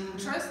space.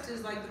 Trust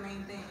is like the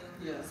main thing.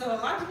 Yeah. So a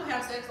lot of people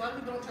have sex. A lot of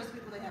people don't trust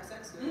people they have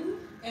sex with.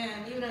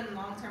 And even in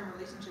long-term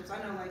relationships, I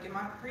know, like in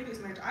my previous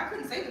marriage, I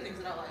couldn't say the things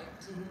that I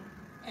liked,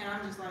 and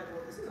I'm just like,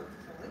 well, this is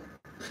unfulfilling.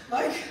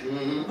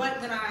 Like,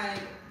 but then I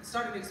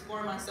started to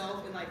explore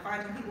myself and like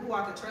finding people who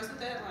I could trust with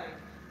that. Like,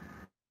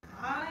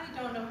 I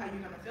don't know how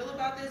you're gonna feel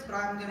about this, but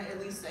I'm gonna at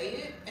least say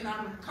it, and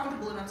I'm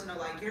comfortable enough to know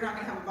like you're not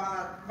gonna have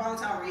a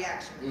volatile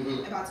reaction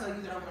if I tell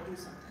you that I'm gonna do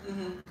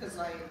something. Because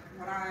like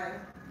when I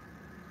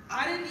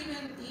didn't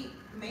even eat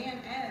man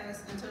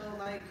ass until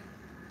like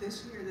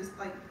this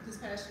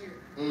past year.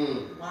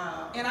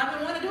 Wow. And I've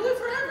been wanting to do it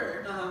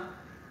forever.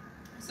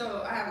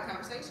 So I have a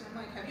conversation. I'm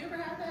like, have you ever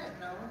had that?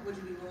 No. Would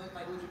you be willing?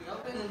 Like, would you be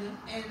open?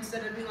 And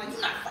instead of being like,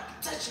 you're not fucking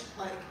touching.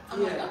 Like,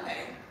 I'm like,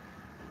 okay.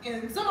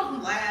 And some of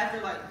them laugh.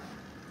 They're like,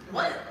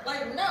 what?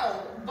 Like,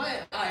 no.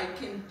 But I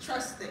can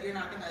trust that you're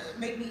not gonna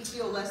make me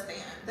feel less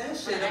than. That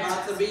shit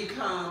about to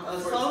become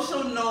a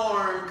social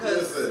norm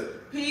because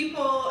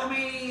people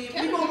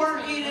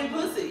weren't eating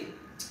pussy.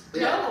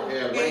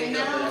 And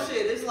now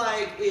shit, it's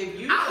like if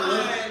you I've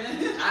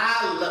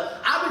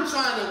been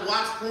trying to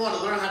watch porn to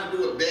learn how to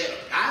do it better.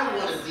 I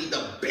want to be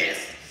the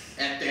best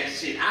at that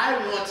shit. I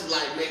want to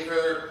like make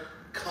her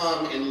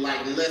come in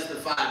like less than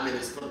 5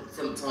 minutes from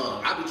the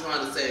tongue. I be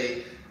trying to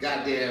say,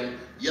 goddamn,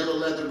 yellow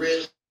leather,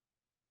 red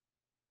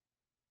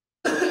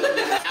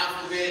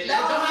alphabet.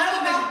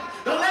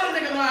 Don't let a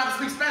nigga learn how to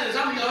speak Spanish.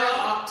 I'm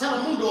gonna tell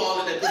him to do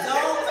all of that.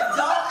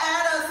 Don't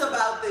add us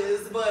about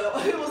this, but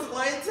it was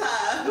one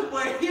time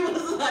where he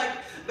was like,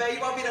 "Man,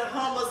 you want me to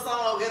hum a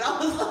song?" And I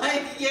was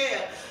like,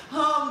 "Yeah,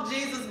 hum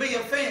Jesus Be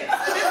Offense."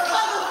 And this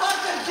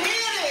motherfucker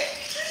did it.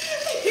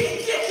 He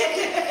did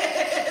it.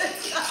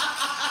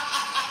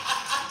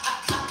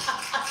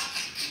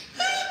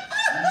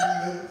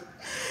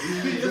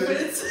 Be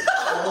offense.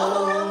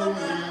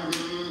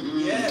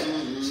 Yeah,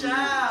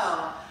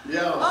 child.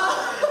 Yo,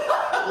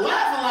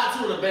 laugh a lot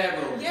too in the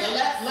bedroom. Yes.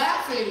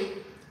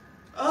 Laughing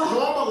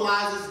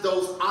normalizes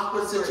those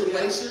awkward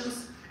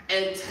situations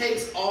and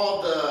takes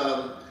all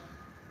the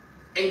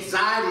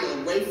anxiety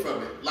away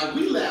from it. Like,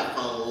 we laugh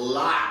a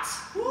lot.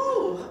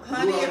 Woo,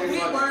 honey, if we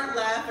weren't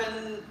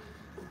laughing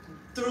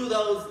through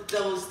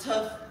those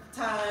tough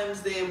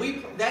times, then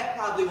that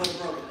probably would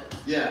have broken us.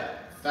 Yeah,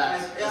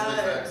 facts.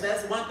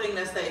 That's one thing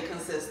that stayed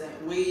consistent.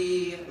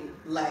 We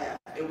laugh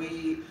and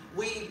we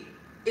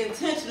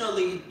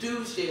intentionally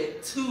do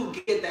shit to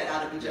get that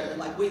out of each other.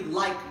 Like, we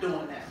like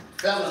doing that.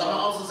 Fellas, I'm gonna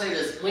also say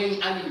this.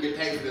 I need to get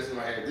paid for this one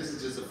right here. This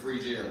is just a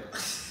free gym.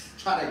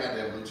 Try that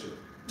goddamn blue chew.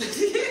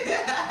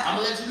 I'm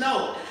gonna let you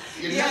know.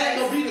 Your night ain't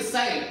gonna be the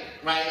same,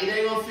 right? It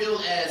ain't gonna feel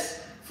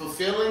as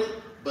fulfilling,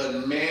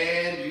 but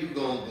man, you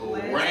gonna go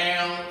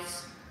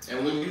rounds.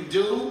 And when you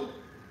do,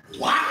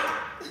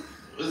 wow!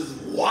 This is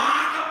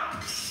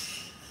wow!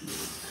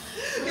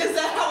 Is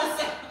that how it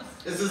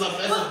sounds? This is a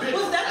bit.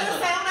 Was that the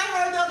sound I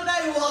heard the other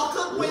day? Walk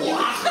up when you.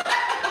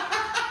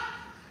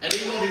 And then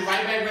you're gonna be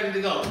right back ready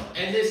to go.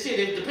 And this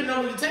shit, depending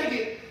on when you take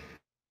it,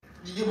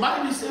 you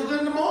might be still good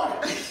in the morning.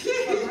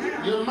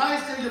 You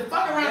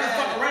fuck around and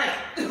fuck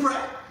around.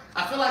 Right.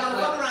 I feel like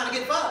fuck around and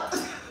get fucked.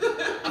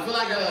 I feel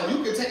like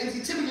you can take.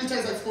 It typically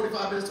takes like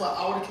 45 minutes to an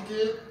hour to kick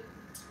in.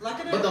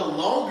 But the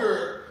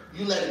longer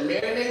you let it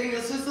marinate in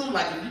your system,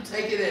 like if you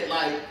take it at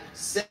like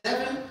 7,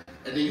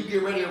 and then you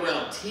get ready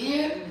around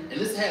 10, and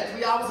this had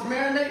 3 hours of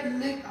marinating,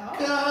 nigga,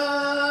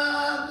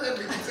 let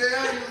me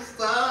tell you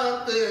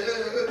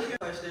something.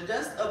 Question,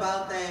 just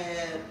about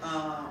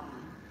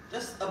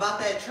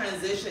that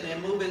transition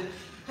and moving.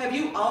 Have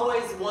you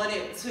always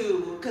wanted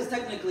to? Because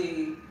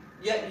technically,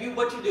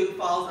 what you do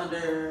falls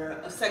under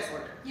a sex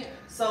worker. Yeah.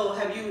 So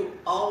have you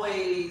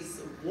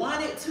always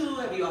wanted to?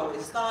 Have you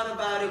always thought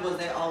about it? Was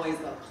there always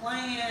a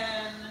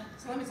plan?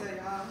 So let me tell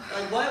y'all.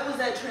 Like, what was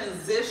that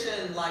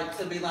transition like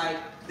to be like,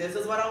 this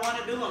is what I want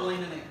to do, I'm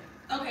leaning in?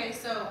 Okay,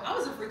 so I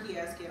was a freaky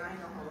ass kid, I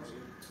ain't gonna hold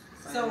you.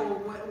 So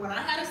when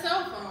I had a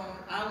cell phone,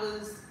 I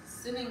was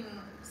sending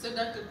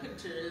seductive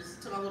pictures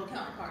to my little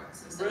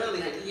counterparts. And stuff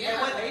Really? Like that. Yeah.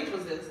 And what age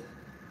was this?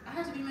 I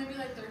had to be maybe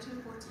like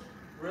 13, 14.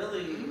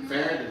 Really?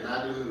 Farrah did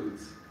not do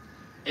nudes.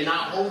 And our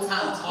whole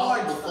time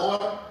talking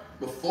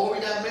before we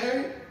got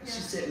married,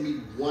 she sent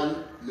me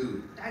 1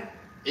 nude.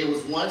 It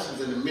was one, she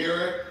was in the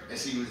mirror, and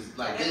she was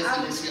like this, and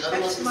then the other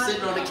one, she was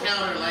sitting on the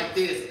counter like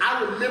this.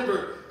 I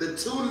remember the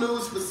two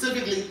nudes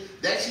specifically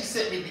that she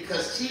sent me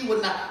because she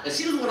would not, and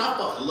she was the one I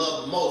fucking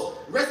loved the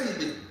most. The rest of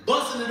these bitches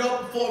busting it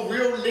up before a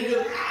real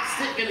nigga,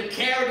 sticking a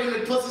carrot in the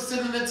pussy,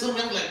 sitting into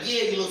me. I'm like,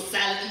 yeah, you little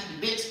salad eating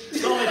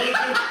bitch. Go ahead.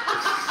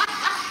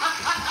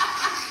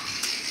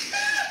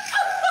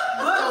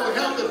 Go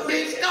help the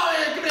bitch. Go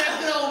ahead, give me that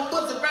good old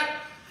pussy right.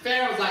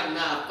 Farrah was like,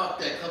 nah, fuck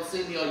that. Come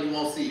see me or you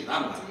won't see it.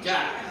 I'm like,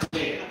 God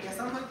damn.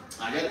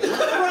 I got the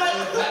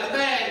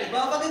bag.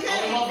 Motherfucker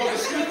came. Motherfucker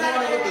street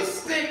corner with the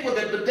stick, with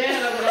the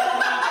banana, with a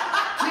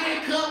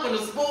tin cup and a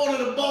spoon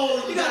in the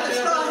bowl. You got the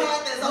straw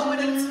hat that's open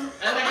and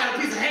I got a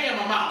piece of ham in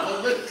my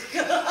mouth.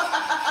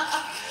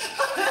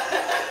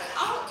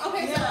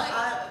 Okay, yeah, so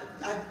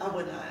like, I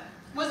would not.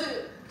 was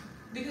it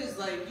because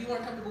like you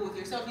weren't comfortable with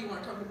yourself? You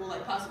weren't comfortable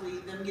like possibly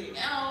them getting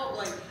out,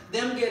 like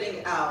them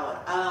getting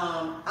out.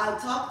 I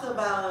talked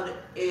about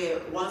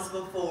it once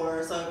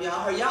before, so if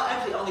y'all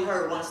actually only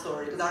heard one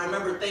story because I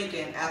remember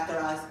thinking after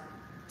I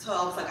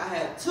was like I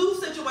had two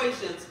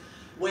situations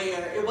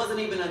where it wasn't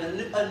even a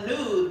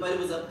nude, but it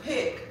was a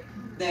pic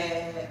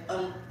that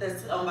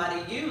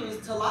somebody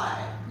used to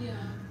lie. yeah.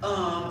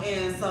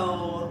 And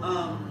so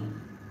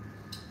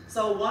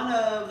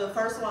the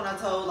first one I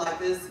told, like,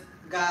 this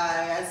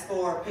guy asked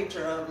for a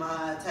picture of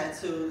my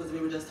tattoo because we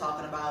were just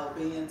talking about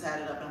being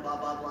tatted up and blah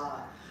blah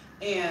blah.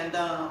 And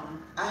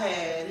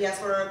he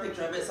asked for a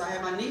picture of it, so I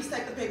had my niece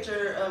take the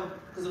picture of,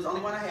 because it was the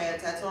only one I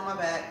had, tattoo on my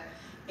back,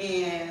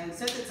 and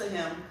sent it to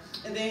him.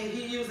 And then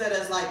he used that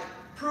as like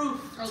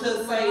proof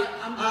to say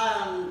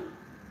I'm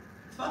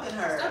fucking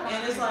her.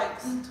 And it's like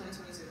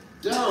 2022.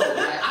 Yo, like,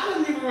 I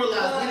didn't even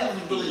realize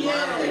niggas was really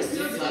lying on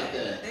things like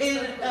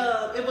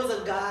that. It was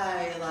a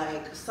guy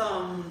like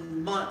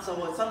some months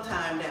or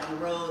sometime down the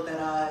road that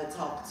I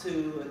talked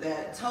to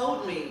that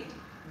told me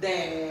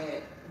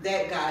that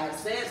guy had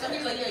said so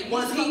that. Like, yeah,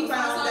 once he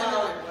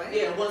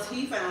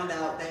found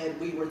out that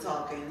we were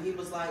talking, he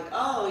was like,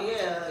 oh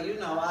yeah, you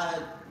know,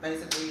 I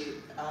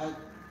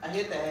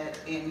hit that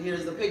and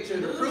here's the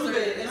picture to prove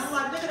it. And I'm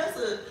like, nigga, that's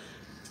a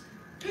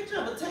picture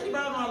of a teddy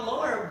bear on my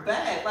lower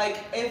back.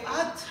 Like, if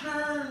I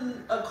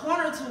turn a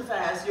corner too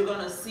fast, you're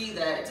gonna see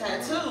that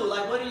tattoo.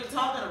 Like, what are you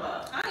talking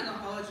about? I ain't gonna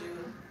hold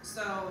you.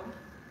 So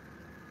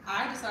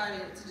I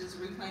decided to just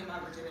reclaim my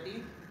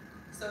virginity.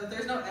 So if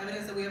there's no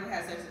evidence that we ever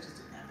had sex, it just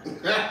didn't happen.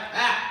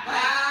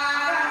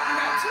 I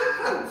got two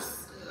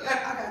proofs. I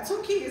got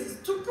two kids,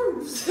 two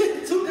proofs.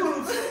 Two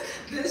proofs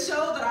that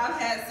show that I've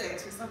had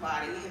sex with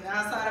somebody. And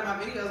outside of my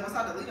videos, once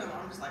I delete them,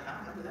 I'm just like, I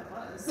don't know who that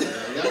was.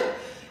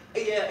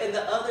 Yeah, and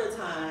the other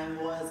time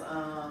was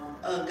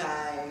a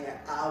guy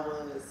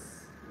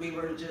we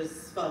were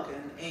just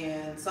fucking,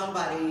 and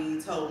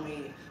somebody told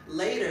me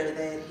later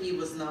that he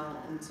was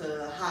known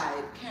to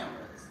hide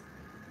cameras.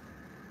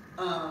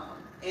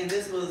 And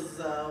this was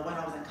when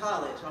I was in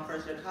college, my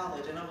first year of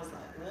college, and I was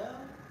like,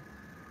 well,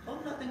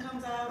 hope nothing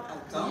comes out. I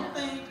don't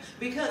think,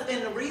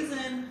 and the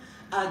reason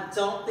I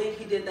don't think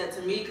he did that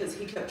to me because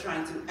he kept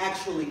trying to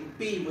actually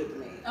be with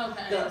me.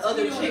 Okay. The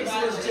other chicks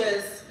was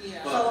just,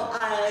 so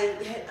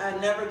I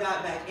never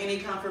got back any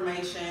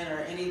confirmation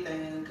or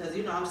anything because,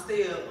 you know, I'm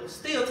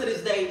still to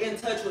this day in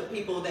touch with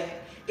people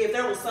that if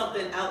there was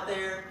something out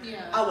there,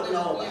 I would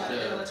know about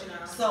it. Let you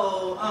know.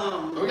 So,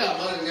 we got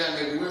money now,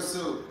 nigga. We're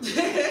sued.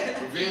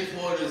 Revenge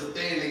porn is a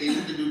thing, nigga.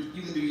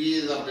 You can do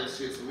years off that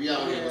shit. So we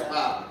out here with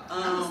popping.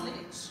 I'm a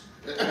snitch.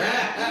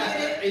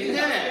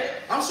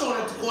 I'm showing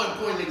up to court and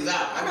pointing niggas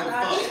out. I don't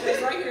fuck.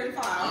 It's right here in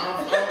file.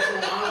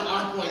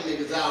 I'm pointing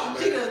niggas out,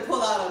 man. She done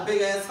pull out a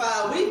big ass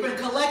file. We've been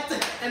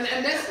collecting. And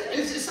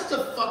it's just such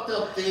a fucked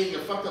up thing, a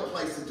fucked up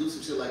place to do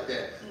some shit like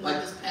that.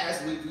 Like this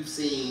past week, we've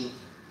seen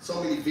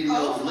so many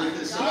videos leaked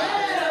and shit like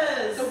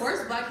that. The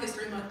worst Black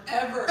History Month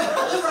ever.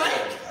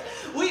 Right?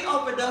 We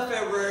opened up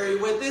February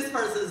with this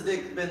person's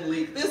dick been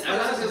leaked. This and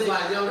I was just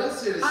like, yo, that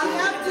shit is. I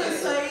have to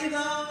say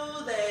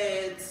though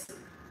that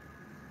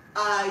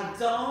I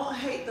don't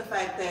hate the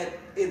fact that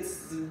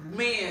it's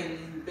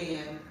men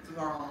being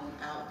thrown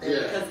out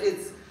there because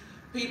it's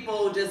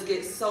people just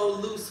get so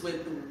loose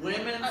with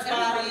women's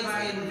bodies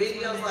in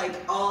videos like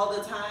all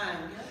the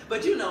time.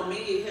 But you know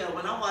me, hell,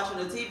 when I'm watching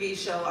a TV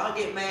show, I'll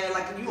get mad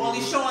like you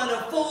only showing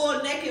a full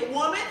naked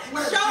woman.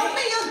 Show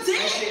me a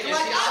dick.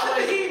 Like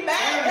I'm be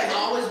mad. Has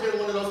always been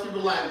one of those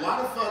people like,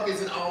 why the fuck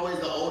isn't always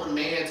the older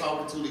man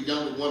talking to the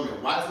younger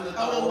woman? Why isn't it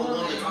the older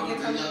woman talking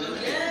to the younger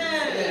man?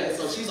 Yeah.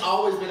 So she's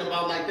always been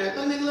about like that.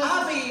 I'll be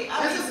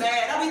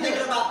mad. I'll be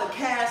thinking about the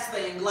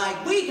casting.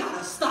 Like, we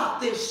gotta stop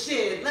this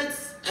shit. And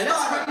that's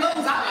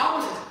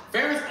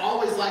Farrah's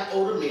always like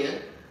older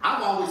men.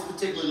 I've always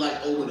particularly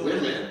liked older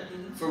women.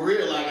 For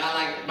real, like I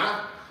like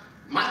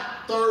my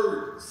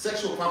first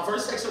sexual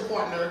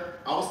partner,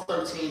 I was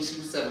 13, she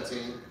was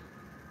 17.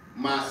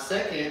 My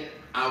second,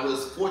 I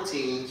was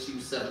 14, she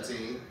was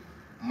 17.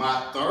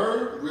 My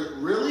third,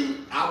 really,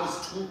 I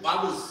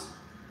was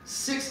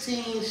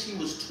 16, she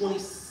was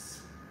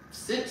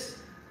 26.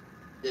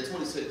 Yeah,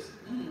 26.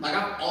 Like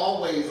I've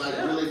always like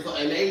really,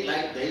 and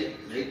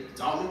they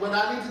taught me what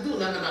I need to do.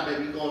 No,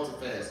 baby, you're going too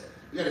fast.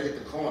 You gotta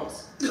hit the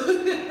corners. You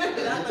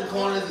gotta hit the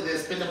corners and then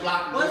spin the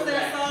block. And What's go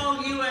that back.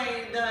 song? You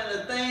ain't done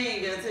a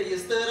thing until you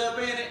stood up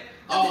in it.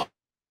 Oh.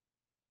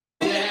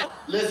 Yeah.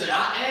 Listen,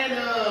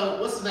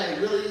 what's his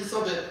name? Really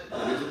something.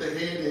 With the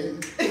head in.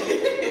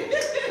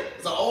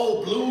 It's an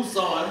old blues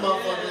song,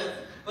 motherfucker. Yes.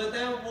 But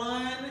that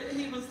one,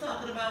 he was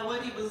talking about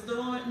what he was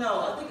doing.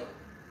 No, I think.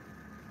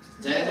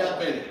 Stand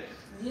up in it.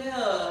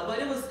 Yeah, but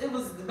it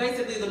was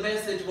basically the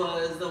message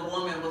was the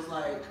woman was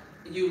like,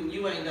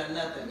 you ain't done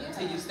nothing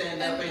until you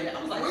stand up in it.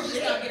 I was like, we're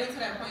just not getting to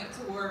that point to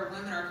where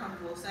women are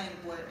comfortable saying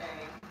what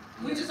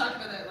a. We just talked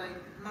about that, like,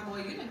 my boy,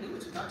 you didn't do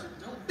what you thought you were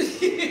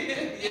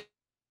doing.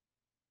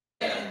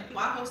 And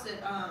I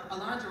hosted a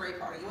lingerie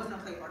party. It wasn't a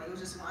play party. It was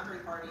just a lingerie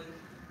party,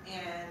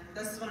 and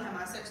this is when I had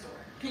my sex store.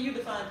 Can you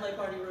define play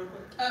party real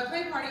quick? A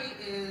play party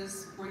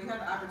is where you have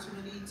the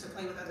opportunity to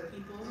play with other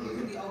people. You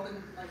can be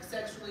open, like,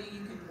 sexually.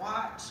 You can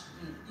watch.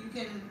 You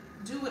can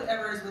do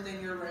whatever is within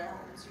your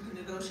realms. You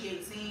can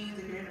negotiate scenes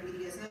if you're into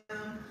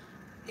BDSM.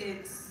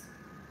 It's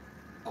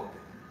open.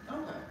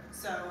 Okay.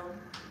 So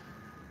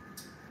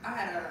I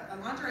had a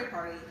lingerie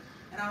party,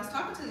 and I was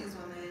talking to these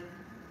women.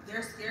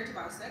 They're scared to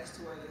buy sex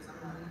toys.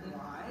 I'm like,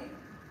 why?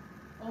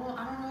 Oh,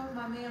 I don't know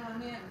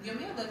if your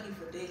man left you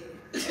for dead.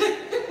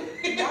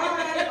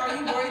 Why are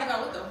you worried about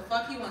what the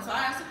fuck he wants? So I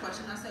asked a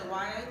question. I said,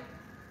 why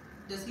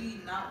does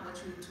he not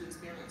want you to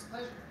experience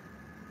pleasure?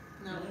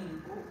 No.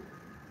 Ooh.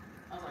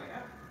 I was like,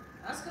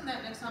 yeah. Ask him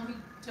that next time he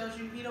tells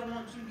you he don't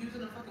want you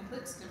using a fucking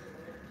clit stimulator.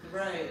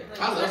 Right. Like,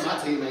 I love my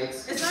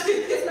teammates. It's not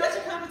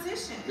your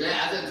competition.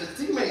 Yeah, the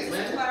teammates, It's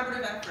man. a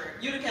collaborative effort.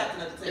 You're the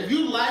captain of the team. If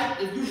you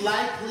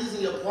like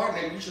pleasing your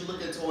partner, you should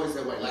look at toys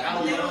that way.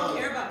 Like They don't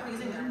care about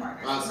pleasing their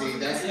partner. See,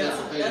 that's the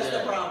thing. That's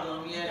the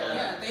problem.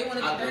 Yeah, they want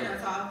to get their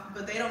nuts off,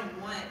 but they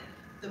don't want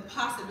the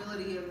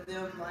possibility of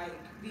them like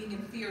being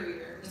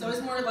inferior. So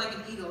it's more like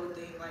an ego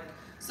thing. Like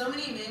so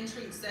many men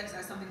treat sex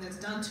as something that's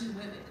done to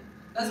women.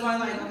 That's why,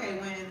 like, okay,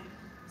 when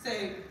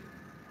say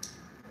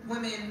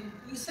women,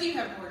 you say you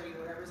have an orgy or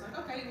whatever, it's like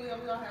okay, we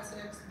all have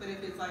sex, but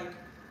if it's like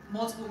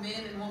multiple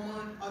men and one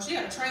woman, oh, she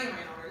had a train ran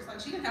on her. It's like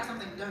she didn't have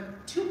something done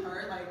to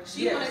her. Like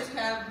she wanted to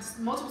have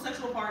multiple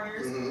sexual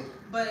partners,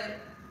 but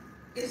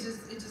it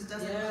just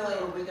doesn't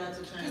click. We got to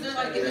change. Because they're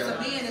like, if it's a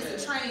man,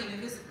 it's a train.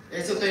 If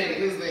it's the thing.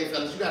 Here's the thing,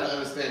 fellas. You gotta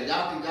understand.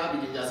 Y'all be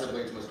giving yourself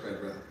way too much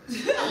credit, brother.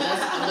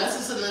 unless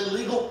it's an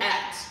illegal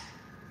act,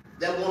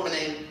 that woman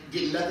ain't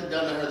getting nothing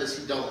done to her that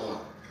she don't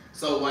want.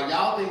 So while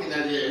y'all thinking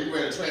that we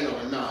ran a train on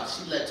her, nah,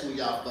 she let two of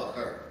y'all fuck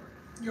her.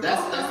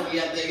 That's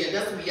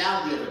the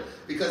reality of it.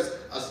 Because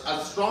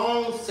a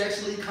strong,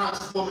 sexually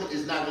conscious woman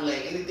is not gonna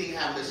let anything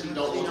happen that she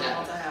don't want to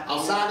happen.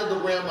 Outside of the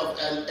realm of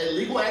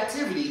illegal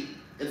activity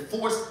and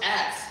forced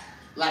acts,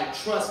 like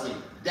trust me,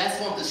 that's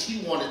something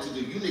she wanted to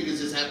do. You niggas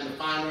just happen to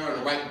find her on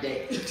the right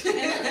day. and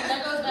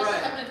that goes back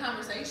to having a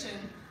conversation,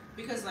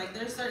 because like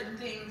there's certain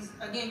things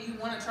again you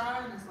want to try,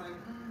 and it's like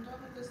don't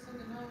let this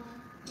thing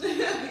no.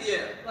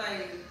 Yeah.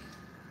 Like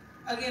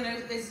again,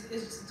 it's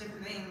just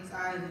different things.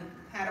 I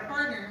had a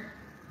partner,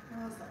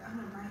 and I was like, I'm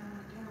gonna write on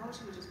it. Damn, I wish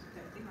she would just put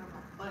that thing on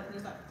my butt. And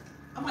it's like,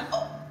 I'm like,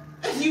 oh.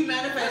 You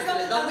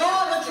manifested it. The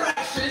law of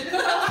attraction.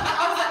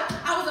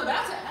 I was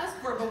about to ask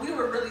for it, but we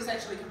were really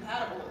sexually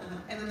compatible.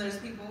 And then there's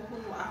people who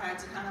I had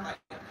to kind of like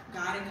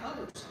guide and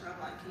coach. And I'm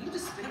like, can you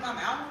just spit in my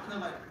mouth? And they're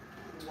like,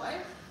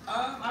 what?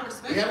 I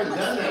respect We haven't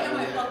done that in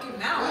my yet. fucking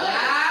mouth.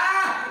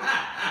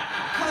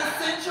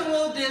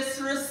 Consensual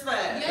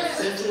disrespect.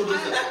 Yes. Consensual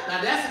disrespect.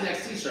 Now that's the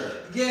next t-shirt.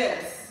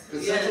 Yes.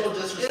 Consensual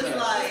disrespect. It's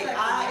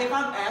like if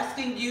I'm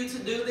asking you to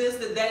do this,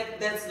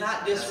 that's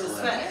not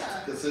disrespect.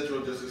 Yeah.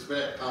 Consensual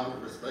disrespect,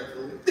 comment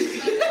respectfully.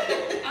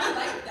 I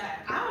like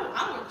that.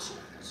 I would shit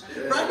that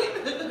shit. Right?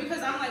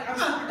 Because I'm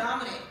super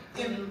dominant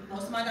in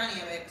most of my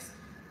dynamics.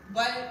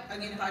 But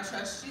again, if I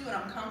trust you and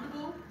I'm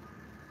comfortable,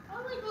 I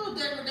like a little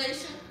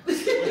degradation. So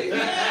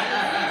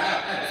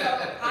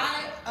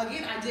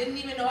I didn't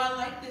even know I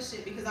liked this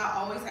shit because I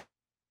always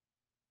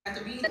had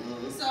to be.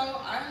 So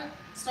I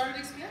started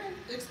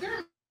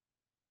experimenting.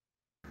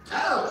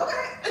 Oh,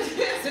 Okay.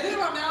 Sitting in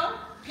my mouth,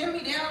 pin me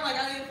down like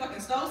I didn't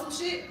fucking stole some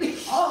shit.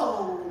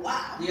 Oh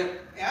wow.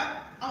 Yep.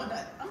 Yeah. I'm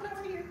done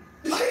right here.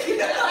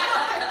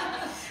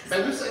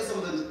 man, you said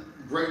something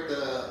great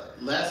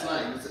last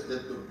night. You said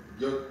that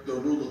the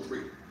rule of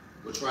three.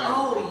 We're trying.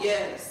 Oh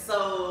yes.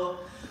 So,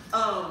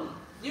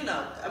 you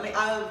know, I mean,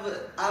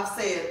 I've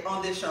said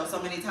on this show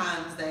so many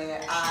times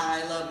that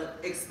I love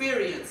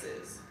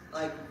experiences.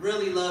 Like,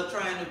 really love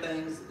trying new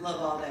things, love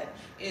all that.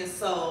 And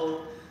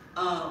so,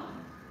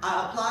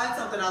 I applied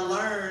something I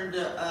learned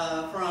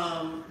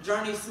from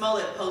Journey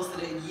Smollett,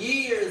 posted it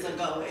years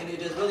ago, and it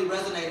just really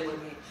resonated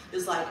with me.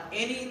 It's like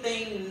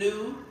anything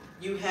new,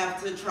 you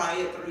have to try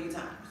it 3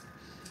 times.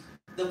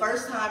 The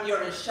first time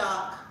you're in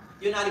shock,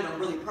 you're not even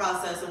really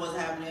processing what's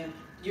happening.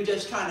 You're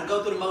just trying to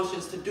go through the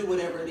motions to do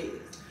whatever it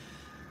is.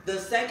 The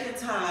second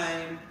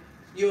time,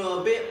 you're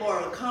a bit more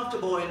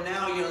comfortable, and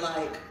now you're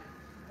like,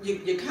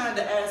 you kind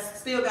of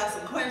still got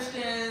some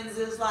questions.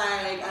 It's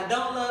like, I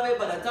don't love it,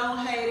 but I don't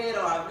hate it,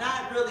 or I'm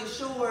not really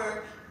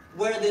sure.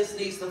 where this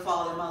needs to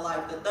fall in my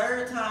life. The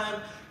third time,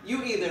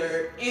 you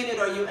either in it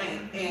or you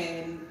ain't.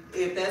 And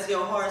if that's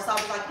your hard stop,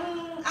 it's like,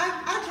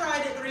 I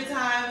tried it 3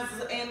 times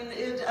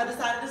and I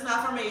decided it's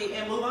not for me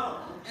and move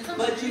on.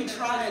 But you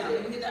tried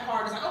it. You hit that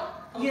hard, it's like, oh,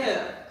 okay.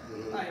 Yeah.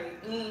 Like,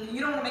 you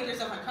don't want to make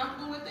yourself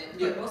uncomfortable with it,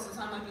 but Yeah. most of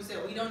the time, like you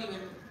said, we don't even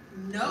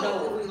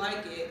know if we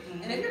like it.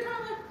 And if you're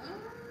kind of like,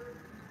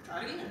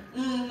 try it again.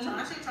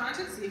 Try it,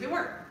 see if it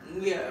works.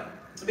 Yeah.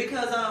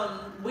 Because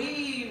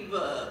we've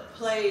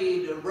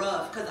played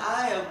rough, because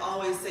I have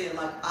always said,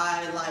 like,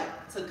 I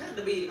like to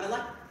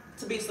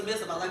be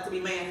submissive. I like to be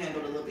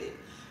manhandled a little bit.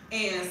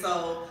 And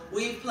so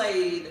we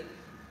played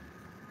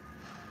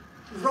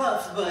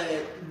rough,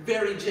 but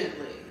very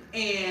gently.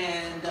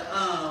 And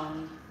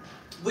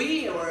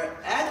we were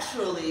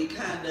actually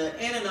kind of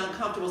in an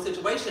uncomfortable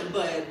situation,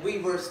 but we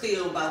were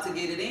still about to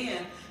get it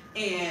in.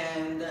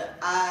 And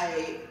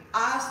I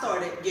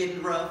started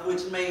getting rough,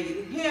 which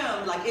made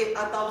him, like, I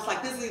thought it was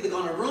like, this is either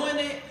going to ruin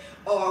it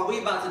or we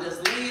about to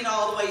just lean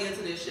all the way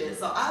into this shit.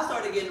 So I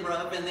started getting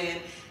rough, and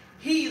then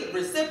he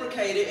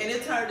reciprocated, and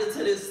it turned into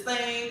this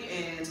thing.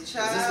 And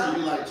child, Is this when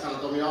you like trying to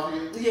throw me off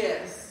you?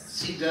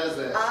 Yes. She does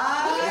that.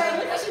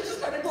 She just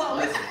started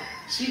glowing.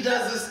 She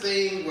does this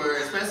thing where,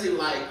 especially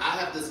like, I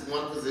have this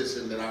one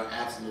position that I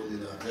absolutely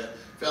love.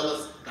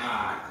 Fellas,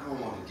 I don't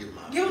want to give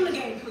my. Give him the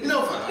game, please. You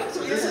know, fine.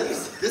 So this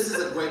is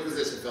a great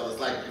position, fellas.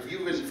 Like, if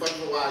you really fucking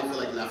for a while, you feel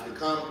like you're not gonna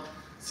come,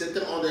 sit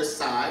them on their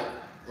side,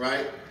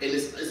 right? And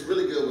it's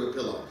really good with a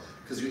pillow,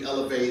 because you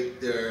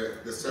elevate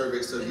the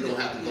cervix so you don't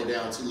have to go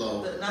down too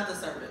low. Not the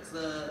cervix,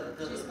 the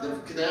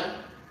canal?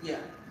 Yeah.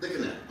 The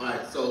canal. All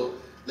right, so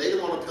lay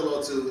them on a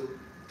pillow too.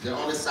 They're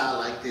on the side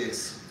like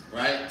this,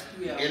 right?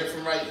 Yeah. Enter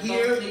from right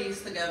here. Both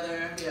knees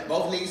together. Yeah.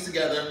 Both knees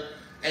together.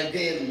 And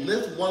then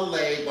lift one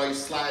leg while you're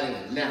sliding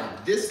it. Now,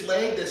 this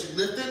leg that you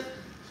lifted,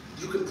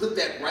 you can put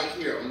that right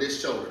here on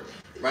this shoulder,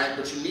 right?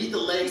 But you need the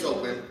legs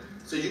open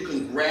so you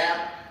can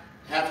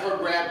have her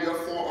grab your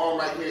forearm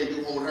right here, and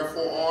you hold her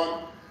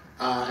forearm,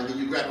 and then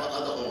you grab her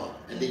other arm.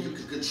 And then you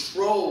can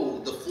control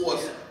the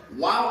force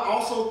while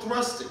also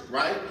thrusting,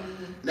 right?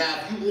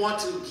 Now, if you want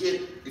to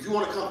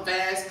come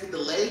fast, put the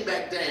leg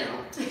back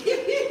down. Like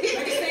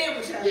a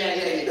sandwich. Yeah,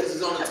 because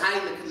it's gonna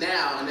tighten the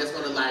canal, and that's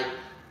gonna, like,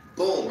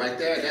 boom, right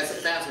there. That's a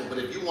fast one. But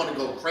if you want to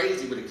go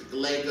crazy with it, keep the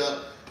leg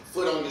up,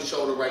 foot on your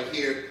shoulder right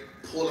here,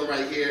 pulling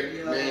right here.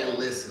 Man,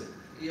 listen.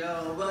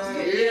 Yo, but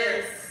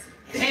yes.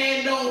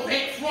 Hand over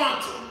head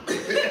frontal.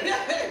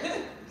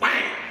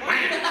 Wham, wham,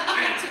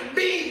 wham.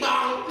 Bing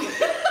bong. You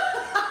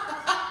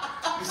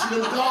see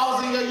them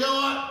calls in your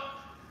yard?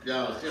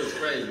 Yo, she was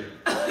crazy.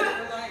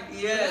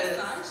 Yes.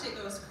 That shit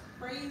goes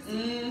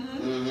crazy.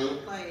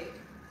 Like,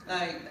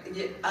 I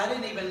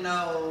didn't even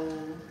know,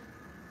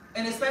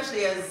 and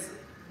especially as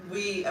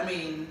we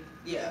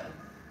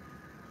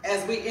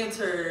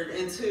entered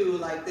into,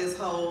 like, this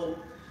whole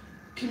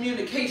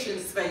communication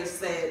space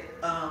that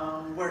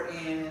we're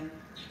in,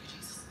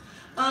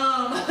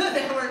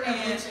 that we're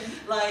in,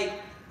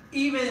 like,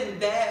 even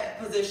that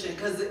position,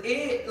 because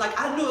it, like,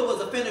 I knew it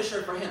was a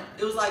finisher for him.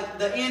 It was like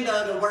the end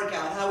of the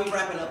workout, how we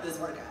wrapping up this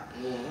workout.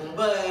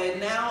 But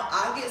now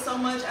I get so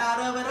much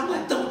out of it, I'm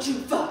like, don't you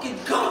fucking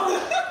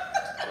come.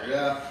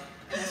 Yeah.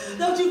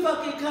 Don't you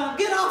fucking come.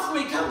 Get off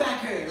me. Come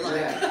back here. Like.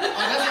 That's what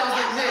I was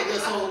like, hey,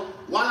 so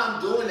while I'm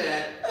doing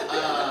that,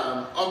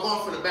 I'm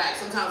going from the back.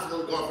 Sometimes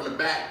when I'm going from the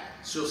back,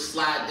 she'll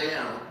slide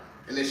down,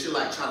 and then she'll,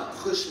 like, try to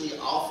push me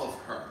off of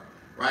her,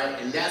 right?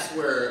 And that's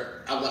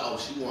where I'm like, oh,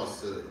 she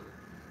wants to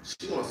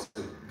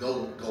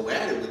go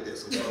at it with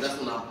this. So that's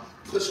when I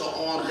push her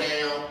arm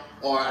down.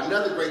 Or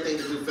another great thing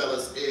to do,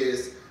 fellas,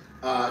 is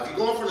if you're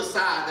going from the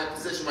side, that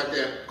position right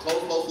there,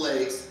 close both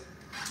legs,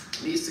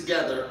 knees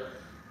together.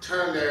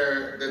 Turn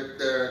their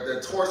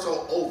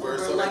torso over,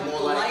 so like, they're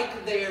more like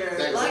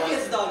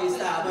it's doggy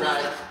style. But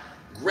right.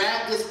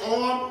 Grab this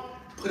arm,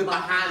 put it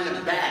behind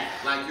the back,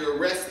 like you're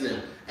arresting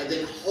them, and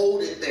then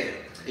hold it there.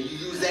 And you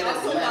use that as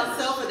put leverage.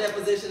 myself in that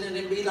position and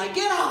then be like,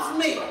 get off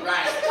me.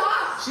 Right.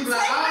 She be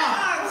like,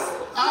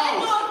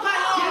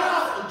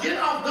 get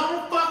off,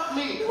 don't fuck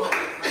me.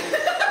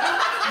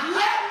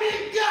 Let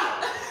me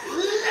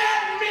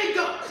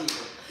go.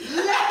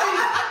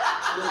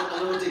 A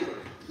little deeper.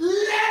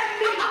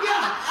 Let me go.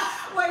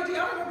 wait, do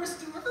y'all remember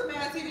Stuart from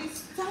Mad TV?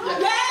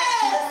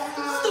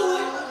 Yes!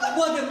 Stuart,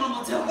 what did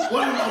Mama tell me?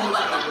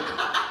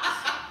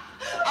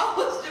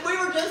 We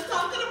were just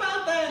talking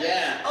about that.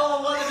 Yeah.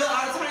 Oh,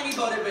 our Tiny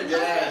Boat Adventure.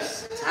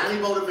 Yes,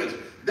 Tiny Boat Adventure.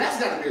 That's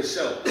gotta be a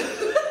show.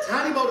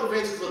 Tiny Boat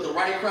Adventures with the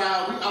right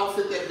crowd. We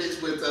outfit that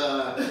bitch with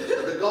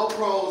the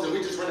GoPros, and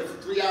we just run it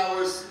for 3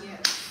 hours. Yeah.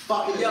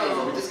 Fucking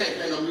amazing. We just can't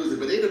play no music,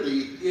 but it'll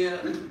be.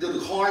 Yeah. We do the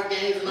card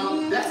games and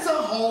all. That's a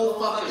whole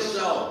fucking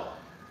show.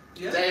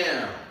 Yeah.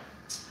 Damn.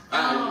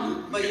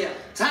 But yeah.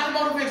 Tiny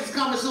Boat Adventures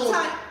coming soon.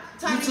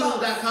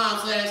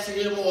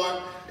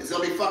 YouTube.com/to-hear-more. It's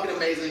gonna be fucking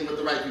amazing with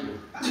the right people.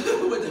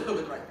 with the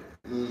right people.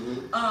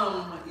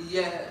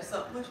 Yeah.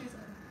 So what she said?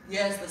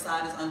 Yes, the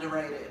side is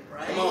underrated,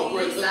 right? Come on,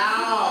 break it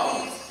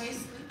out.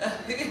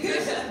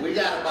 We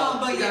got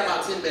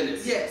about 10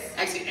 minutes. Yes.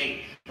 Actually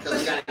 8, because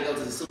we gotta go to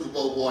the Super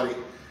Bowl party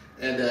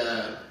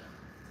And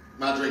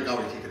my drink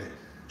already kicking in.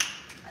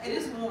 It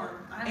is warm.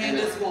 And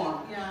it's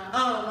warm.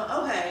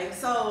 Yeah. Okay,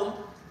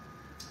 so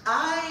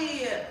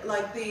I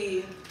like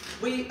I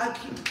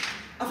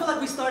feel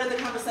like we started the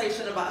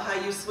conversation about how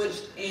you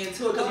switched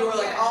into it because you were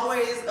like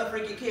always a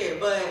freaky kid,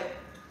 but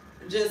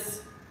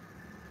just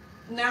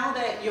now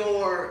that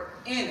you're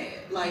in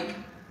it, like,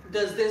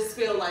 does this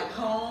feel like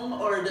home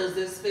or does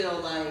this feel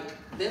like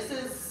this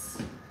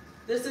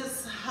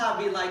is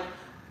hobby? Like,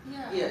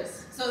 Yeah.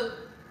 yes. So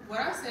what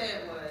I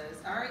said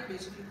was, all right,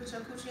 bitch, if you put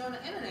your coochie on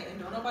the internet and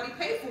don't nobody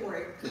pay for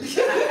it, then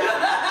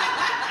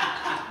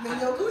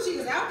your coochie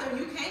is out there and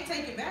you can't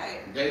take it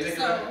back.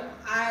 So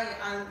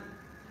I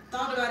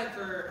thought about it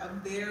for a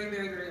very,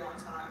 very, very long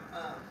time.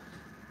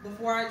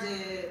 Before I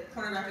did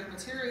pornographic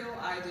material,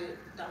 I did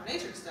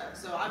dominatrix stuff.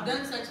 So I've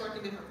done sex work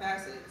in different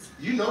facets.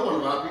 You know one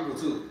of our people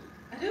too.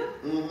 I do?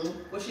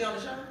 Mm-hmm. Was she on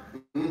the show?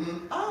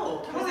 Mm-hmm.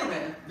 Oh,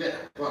 Carmen. Yeah,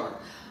 Carmen.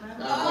 That's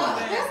not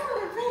a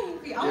thing.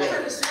 I want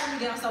her to shut me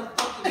down so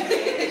fucking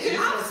bad. She's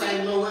from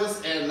St.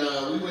 Louis, and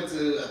we went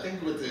to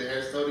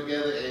Harrisville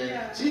together,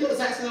 and she was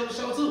actually on the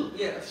show too.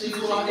 Yeah, she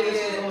was on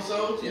the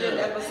show. She did an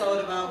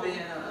episode about being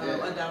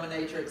a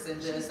dominatrix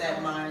and just that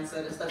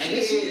mindset and stuff.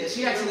 And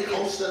she actually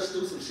coached us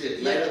through some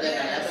shit. Later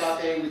after our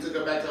thing, we took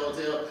her back to the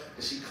hotel,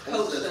 and she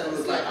coached us. It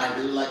was like, I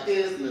do like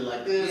this, and then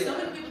like this. So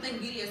many people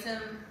think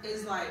BDSM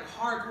is like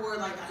hardcore,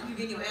 like you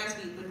getting your ass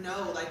beat, but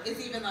no, like it's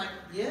even like,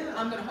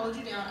 I'm gonna hold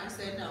you down. I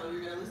said no,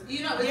 you're gonna listen.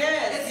 You know,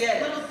 it's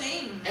little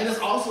things. And it's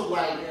also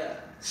like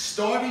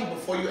starting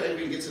before you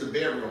even get to the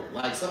bedroom.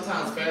 Like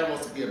sometimes Farrah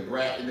wants to be a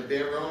brat in the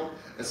bedroom,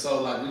 and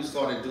so like we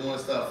started doing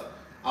stuff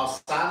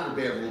outside of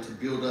the bedroom to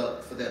build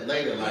up for that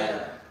later.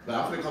 Like, but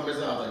I'm gonna come in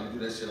and I was like, you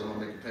do that shit, I'm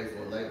gonna make you pay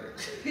for it later.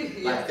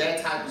 Like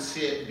that type of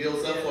shit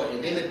builds up for it,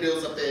 and then it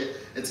builds up that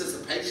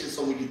anticipation.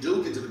 So when you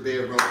do get to the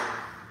bedroom,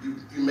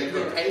 you make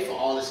her pay for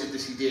all the shit that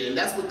she did, and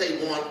that's what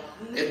they want.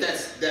 If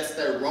that's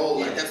their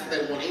role, like that's what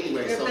they want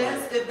anyway.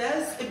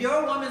 If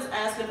your woman's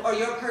asking or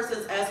your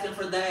person's asking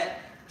for that,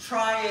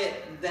 try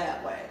it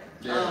that way.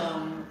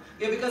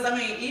 Because I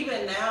mean,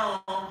 even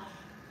now,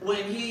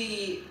 when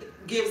he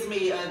gives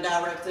me a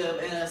directive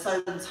in a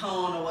certain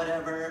tone or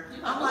whatever,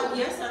 I'm like,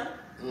 yes, sir.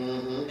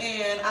 Mm-hmm.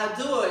 And I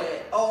do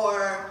it,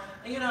 or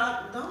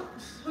don't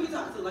who you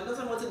talking to? Like,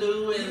 doesn't know what to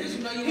do, and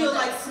he'll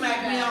like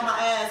smack me on my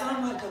ass, and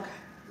I'm like, okay.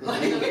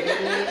 Like,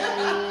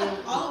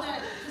 all of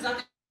that, because I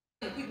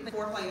think people think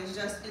foreplay is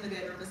just in the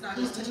bedroom. It's not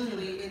just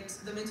technically, it's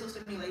the mental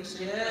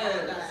stimulation and all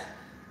of that.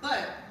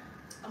 But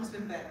I'm gonna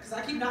spin back because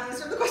I keep not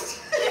answering the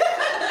question.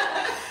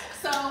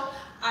 So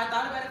I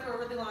thought about it for a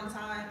really long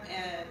time,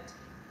 and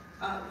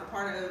a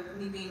part of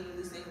me being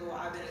newly single,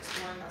 I've been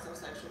exploring myself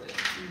sexually,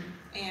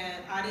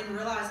 and I didn't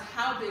realize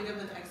how big of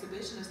an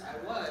exhibitionist I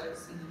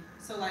was.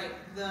 So like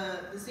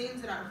the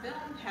scenes that I'm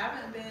filmed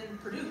haven't been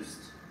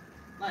produced.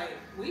 Like,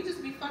 we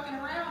just be fucking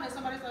around and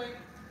somebody's like,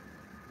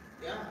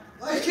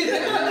 like,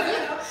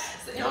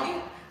 So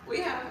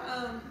we have,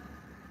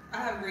 I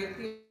have great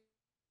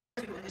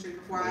people in history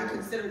before I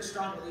considered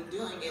strongly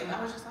doing it. And I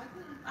was just like,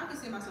 I can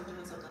see myself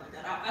doing something like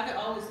that. I could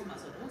always see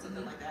myself doing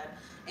something like that.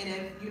 And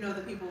if you know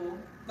the people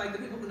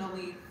who know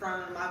me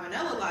from my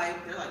vanilla life,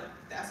 they're like,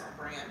 that's on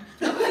brand.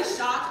 Nobody's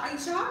shocked. Are you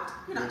shocked?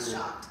 You're not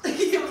shocked.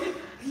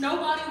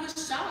 Nobody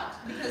was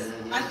shocked because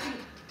I think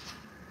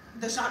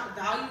the shock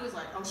value is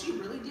like, oh, she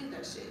really did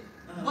that shit.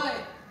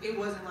 But it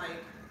wasn't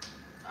like,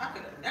 I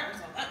could have never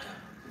saw that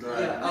coming.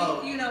 Right.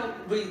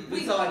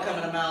 We saw it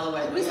coming a mile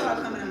away. We saw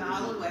it coming a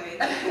mile away.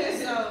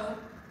 So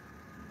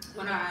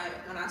when I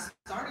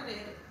started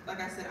it, like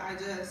I said, I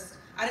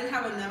didn't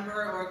have a number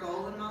or a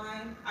goal in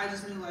mind. I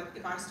just knew, like,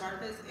 if I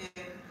start this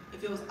and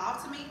if it was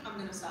off to me, I'm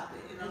gonna stop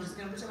it, and I'm just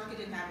gonna pretend like it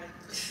didn't happen.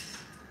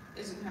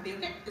 It's gonna be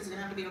okay. It's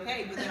gonna have to be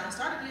okay. But then I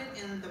started it,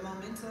 and the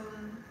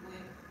momentum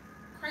went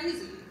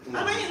crazy.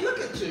 I mean, look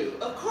at you.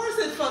 Of course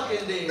it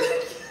fucking did.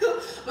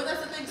 But that's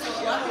the thing. So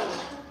a lot of people,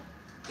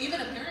 even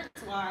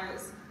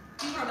appearance-wise,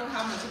 people don't know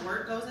how much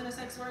work goes into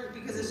sex work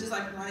because it's just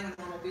like running a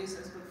normal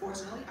business. But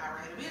fortunately, I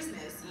ran a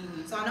business,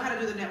 so I know how to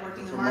do the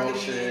networking, the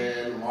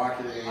marketing,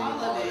 all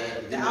of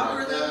it. The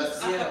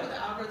algorithms. I fuck with the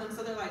algorithms,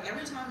 so they're like,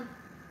 every time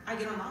I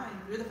get online,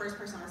 you're the first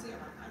person I see.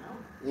 I'm like, I know.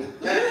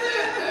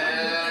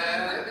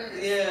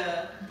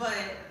 Yeah.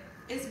 But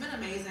it's been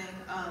amazing.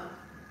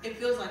 It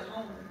feels like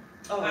home.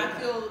 I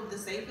feel the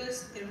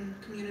safest in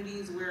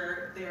communities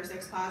where they are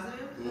sex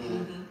positive.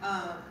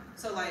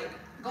 So like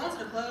going to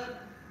the club,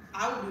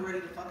 I would be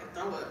ready to fucking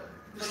throw up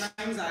from my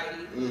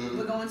anxiety.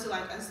 But going to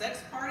like a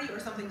sex party or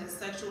something that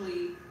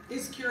sexually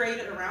is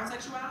curated around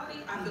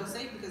sexuality, I feel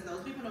safe because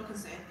those people know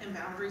consent and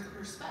boundaries and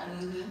respect.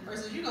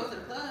 Versus you go to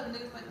the club and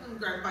niggas like, let me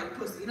grab a bite of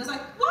pussy. And it's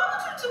like, why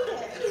would you do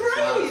that?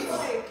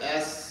 Right.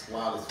 That's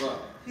wild as fuck.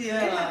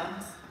 Yeah.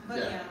 But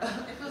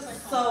yeah, it feels like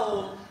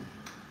so.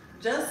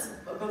 Just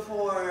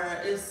before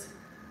it's.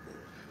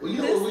 Well, you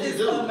know what we can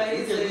do?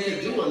 Amazing. We can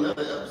do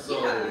another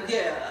episode.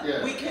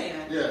 Yeah, we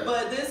can. Yeah.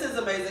 But this is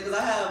amazing because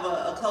I have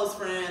a close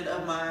friend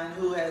of mine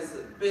who has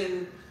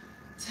been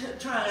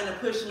trying to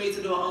push me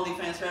to do an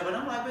OnlyFans forever. And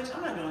I'm like, bitch,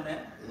 I'm not doing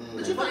that.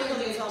 But you find your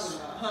niche. Talking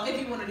about? Huh? If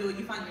you want to do it,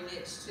 you find your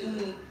niche too.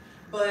 Mm-hmm.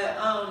 But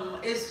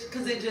it's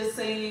because it just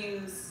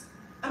seems.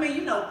 I mean,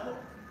 you know,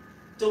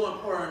 doing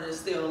porn is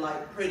still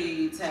like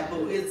pretty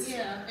taboo. It's it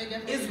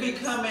definitely it's is.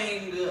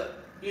 becoming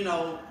you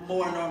know,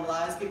 more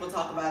normalized. People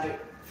talk about it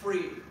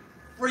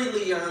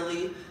freely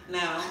early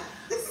now.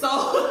 So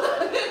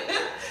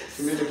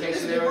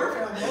communication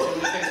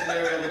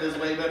area is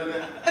way better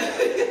than.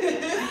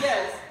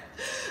 Yes.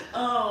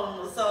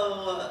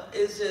 So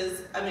it's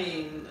just, I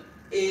mean,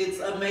 it's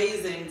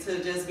amazing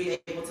to just be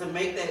able to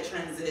make that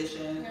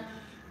transition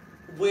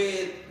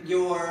with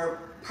your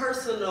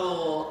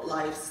personal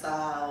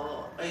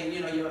lifestyle and, you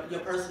know,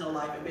 your personal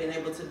life, and being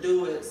able to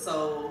do it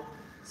so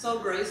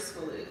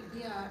gracefully.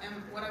 Yeah,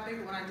 and what I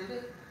figured when I did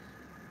it,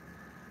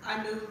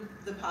 I knew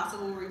the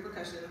possible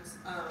repercussions.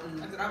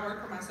 Because I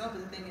work for myself,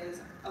 but the thing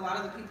is, a lot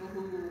of the people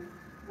who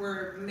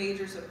were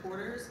major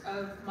supporters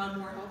of my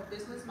More Health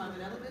business, my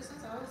vanilla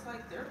business, I was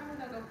like, they're probably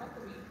not gonna fuck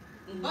with me.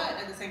 But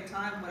at the same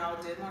time, when I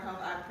did More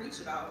Health, I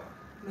preached about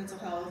mental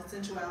health,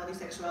 sensuality,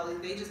 sexuality.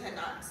 They just had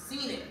not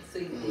seen it.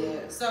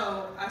 Yeah.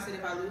 So I said,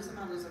 if I lose them,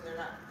 I lose them. They're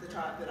not the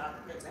tribe that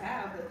I'm meant to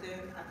have. But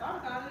then I thought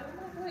about it. I'm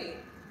like, wait.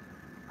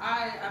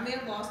 I may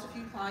have lost a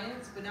few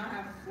clients, but now I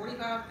have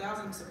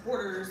 45,000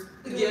 supporters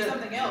doing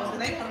something else,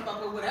 and they want to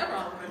fuck with whatever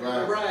I want to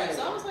do. Right.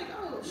 So I was like,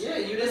 oh shit. Yeah,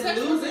 you didn't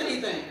lose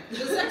anything.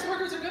 The sex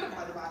workers are gonna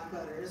buy the body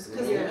butters.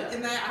 Because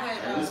in that I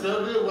had. You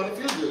smell good, want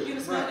to feel good. You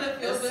smell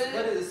good, feel good.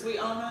 What is it, sweet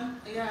almond?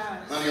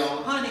 Yeah. Honey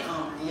almond. Honey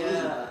almond,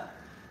 yeah.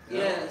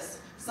 Yes.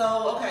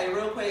 So, okay,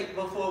 real quick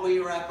before we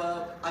wrap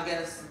up, I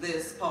guess,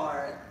 this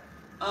part.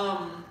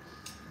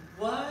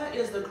 What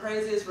is the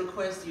craziest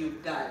request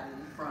you've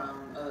gotten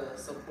from a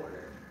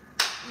supporter?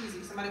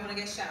 Easy. Somebody want to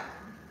get shot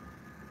on.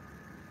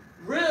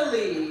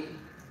 Really?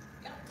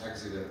 Yeah. I can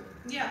see that.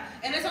 Yeah,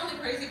 and it's only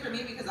crazy for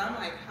me because I'm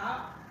like,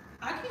 how?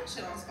 I can't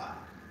shit on spot.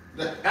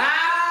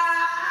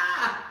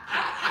 Ah! I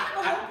have a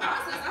whole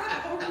process. I have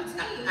a whole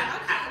routine. I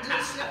can't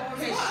just shit on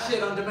spot.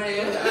 Shit on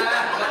demand.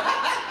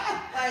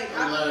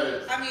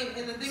 I mean,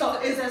 and the thing. So,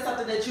 is that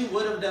something that you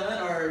would have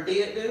done or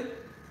did do?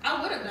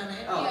 I would have done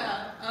it. Oh.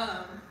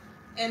 Yeah.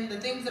 And the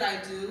things that I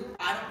do,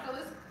 I don't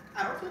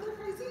feel they're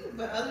crazy,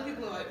 but other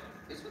people are like,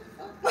 bitch, what the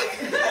fuck?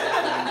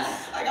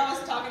 Like I was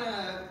talking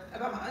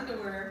about my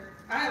underwear.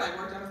 I had like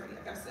worked out. I was like,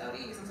 yeah, I gotta sell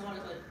these, and somebody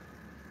was like,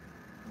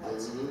 what?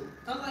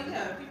 I was like,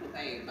 yeah, people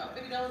pay about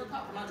 $50 a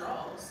pop for my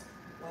drawers.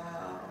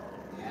 Wow.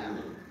 Yeah.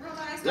 Real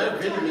nice. There are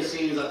vending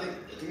machines, I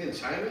think in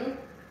China.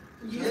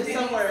 It's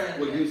somewhere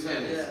in Well, you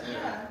saying this?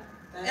 Yeah.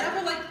 And I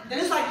feel like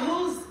it's like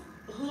who's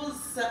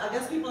I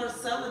guess people are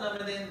selling them,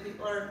 and then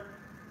people are.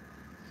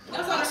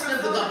 I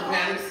sniffed a couple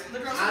panties. I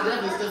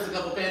definitely sniffed a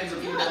couple panties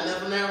of people that left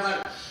them there. I was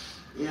like,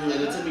 and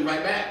it took me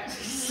right back.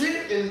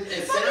 Sit and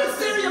sound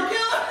serial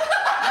killer.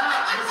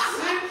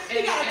 Sit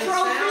and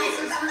sound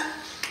system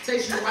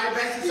takes you right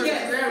back to certain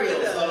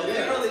scenarios. So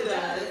It really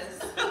does.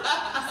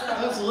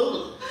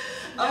 Absolutely.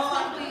 That's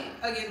probably,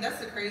 again, that's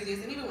the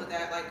craziest. And even with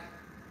that, like,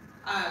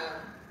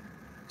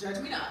 judge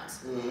me not.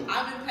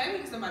 I've been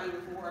paying somebody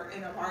before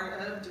in a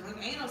part of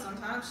doing anal.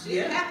 Sometimes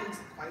shit happens,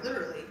 quite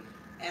literally.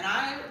 And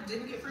I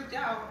didn't get freaked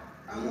out.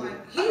 I'm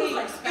like, he was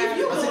like, if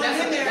you go in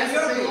there,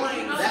 you're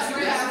going.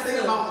 That's the thing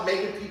about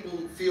making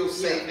people feel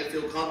safe and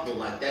feel comfortable,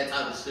 like that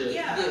type of shit.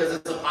 Yeah. Because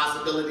it's a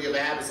possibility of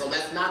it happening. So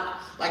that's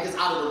not like it's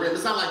out of the rim.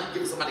 It's not like you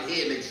give somebody a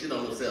head and they shit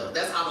on themselves.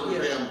 That's out of the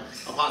rim,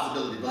 a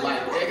possibility. But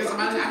like, get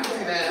somebody, I can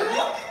see that.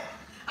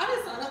 I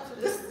didn't sign up for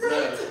this.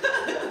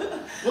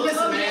 Well,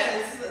 listen,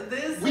 man.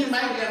 We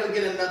might be able to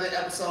get another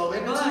episode,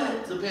 maybe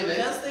two, depending.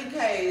 Just in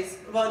case,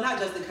 well, not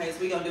just in case,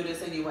 we're going to do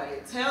this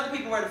anyway. Tell the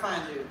people where to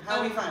find you. How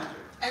do we find you?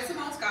 At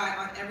Symone Skye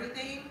on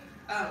everything.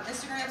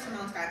 Instagram,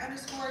 Symone Skye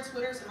 _,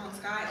 Twitter, Symone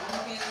Skye,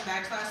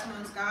 OnlyFans,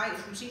 /Symone Skye.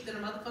 If you cheat, then a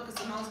motherfucker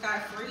Symone Skye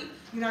free.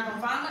 You're not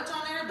going to find much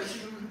on there, but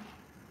you can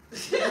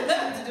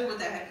to do with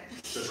that.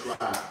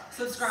 Subscribe.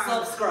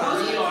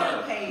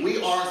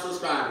 We are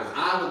subscribers.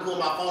 I will pull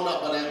my phone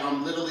up, but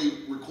I'm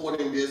literally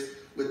recording this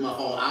with my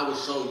phone. I will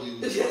show you.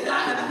 We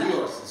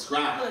are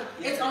subscribers. Look,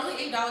 it's only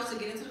 $8 to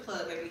get into the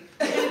club, baby.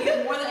 You're gonna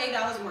get more than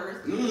 $8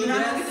 worth. You're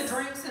not gonna get the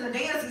drinks and the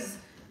dances.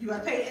 You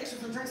gotta pay extra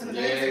for the drinks and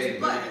the dances.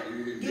 But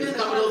there's a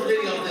couple of those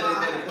videos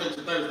that quench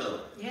your thirst though.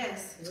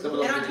 Yes.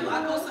 And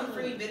I post some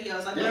free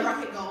videos. Like whenever I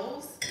hit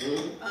goals,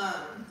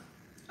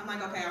 I'm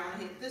like, okay, I want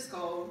to hit this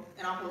goal,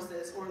 and I'll post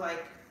this. Or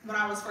like when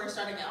I was first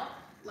starting out,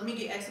 let me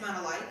get X amount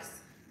of likes.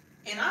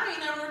 And I ain't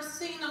never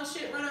seen no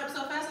shit run up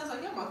so fast. I was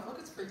like, yo,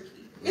 motherfucker's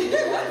freaky.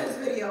 This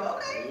video,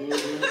 okay?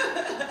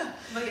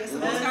 But yeah,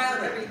 Symone Skye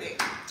on everything.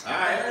 All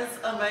right. That's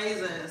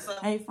amazing. So,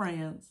 hey,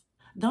 friends.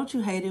 Don't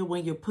you hate it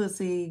when your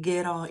pussy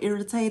get all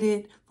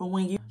irritated from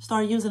when you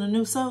start using a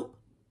new soap?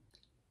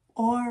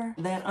 Or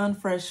that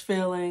unfresh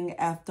feeling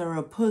after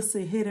a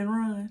pussy hit and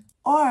run?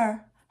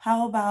 Or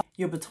how about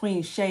you're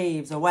between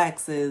shaves or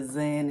waxes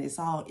and it's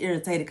all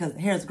irritated because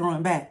the hair's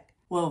growing back?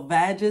 Well,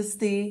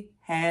 Vajesty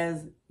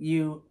has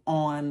you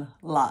on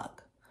lock.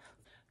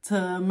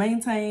 To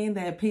maintain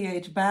that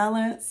pH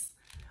balance,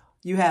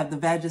 you have the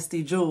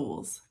Majesty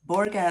Jewels,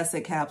 boric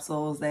acid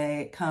capsules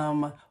that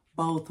come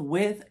both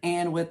with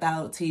and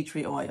without tea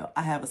tree oil.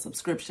 I have a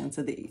subscription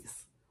to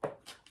these.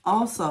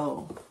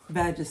 Also,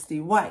 Majesty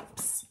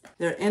wipes.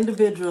 They're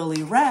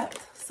individually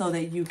wrapped so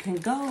that you can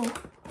go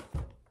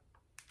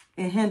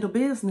and handle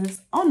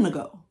business on the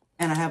go.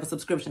 And I have a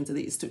subscription to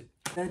these too.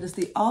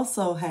 Majesty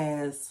also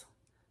has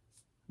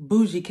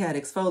Bougie Cat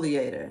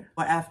Exfoliator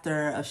for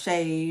after a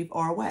shave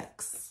or a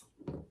wax.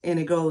 And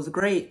it goes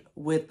great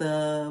with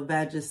the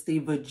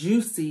Majesty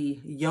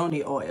Vajuicy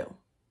Yoni Oil.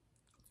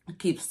 It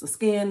keeps the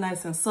skin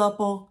nice and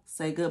supple.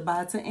 Say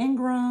goodbye to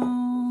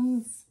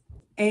ingrams.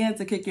 And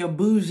to kick your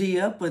bougie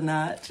up a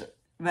notch,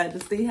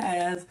 Majesty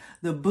has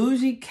the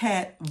Bougie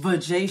Cat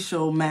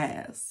Vajacial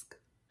Mask.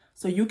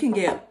 So you can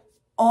get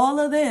all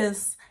of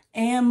this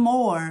and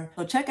more.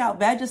 So check out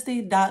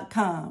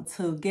Majesty.com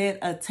to get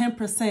a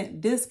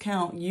 10%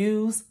 discount.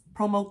 Use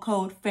promo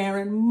code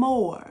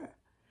FARRONMORE.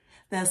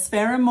 That's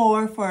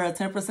FARRONMORE for a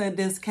 10%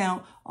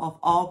 discount off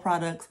all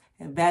products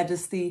at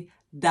Majesty.com.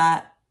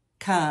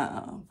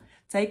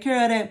 Take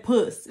care of that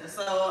pussy.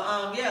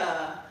 So,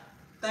 yeah,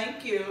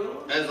 thank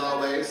you. As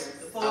always.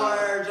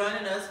 For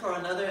joining us for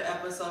another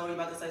episode. Were you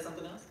about to say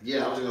something else?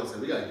 Yeah, I was just going to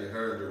say, we got to get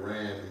her,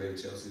 Durant, and maybe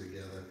Chelsea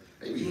together.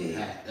 Maybe even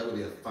Pat. That would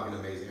be a fucking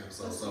amazing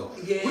episode. So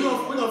we're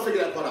gonna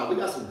figure that part out. We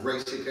got some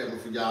great shit coming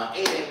for y'all.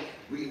 And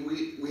we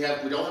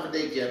don't have a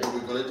date yet, but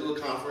we're gonna do a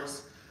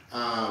conference.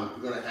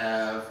 We're gonna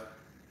have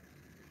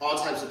all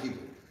types of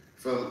people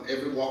from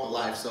every walk of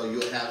life. So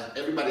you'll have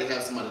everybody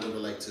have somebody to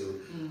relate to.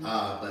 Mm-hmm.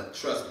 But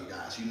trust me,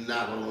 guys, you're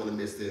not gonna want to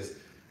miss this.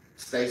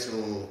 Stay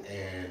tuned,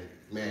 and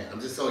man,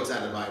 I'm just so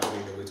excited about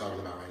everything that we're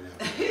talking about right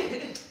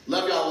now.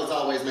 Love y'all as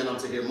always, man. I'm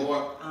to hear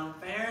more. I'm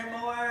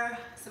Farronmore.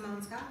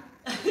 Symone, Skye.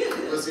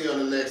 We'll see you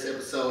on the next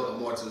episode of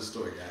More to the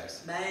Story,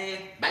 guys. Bye.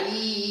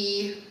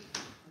 Bye.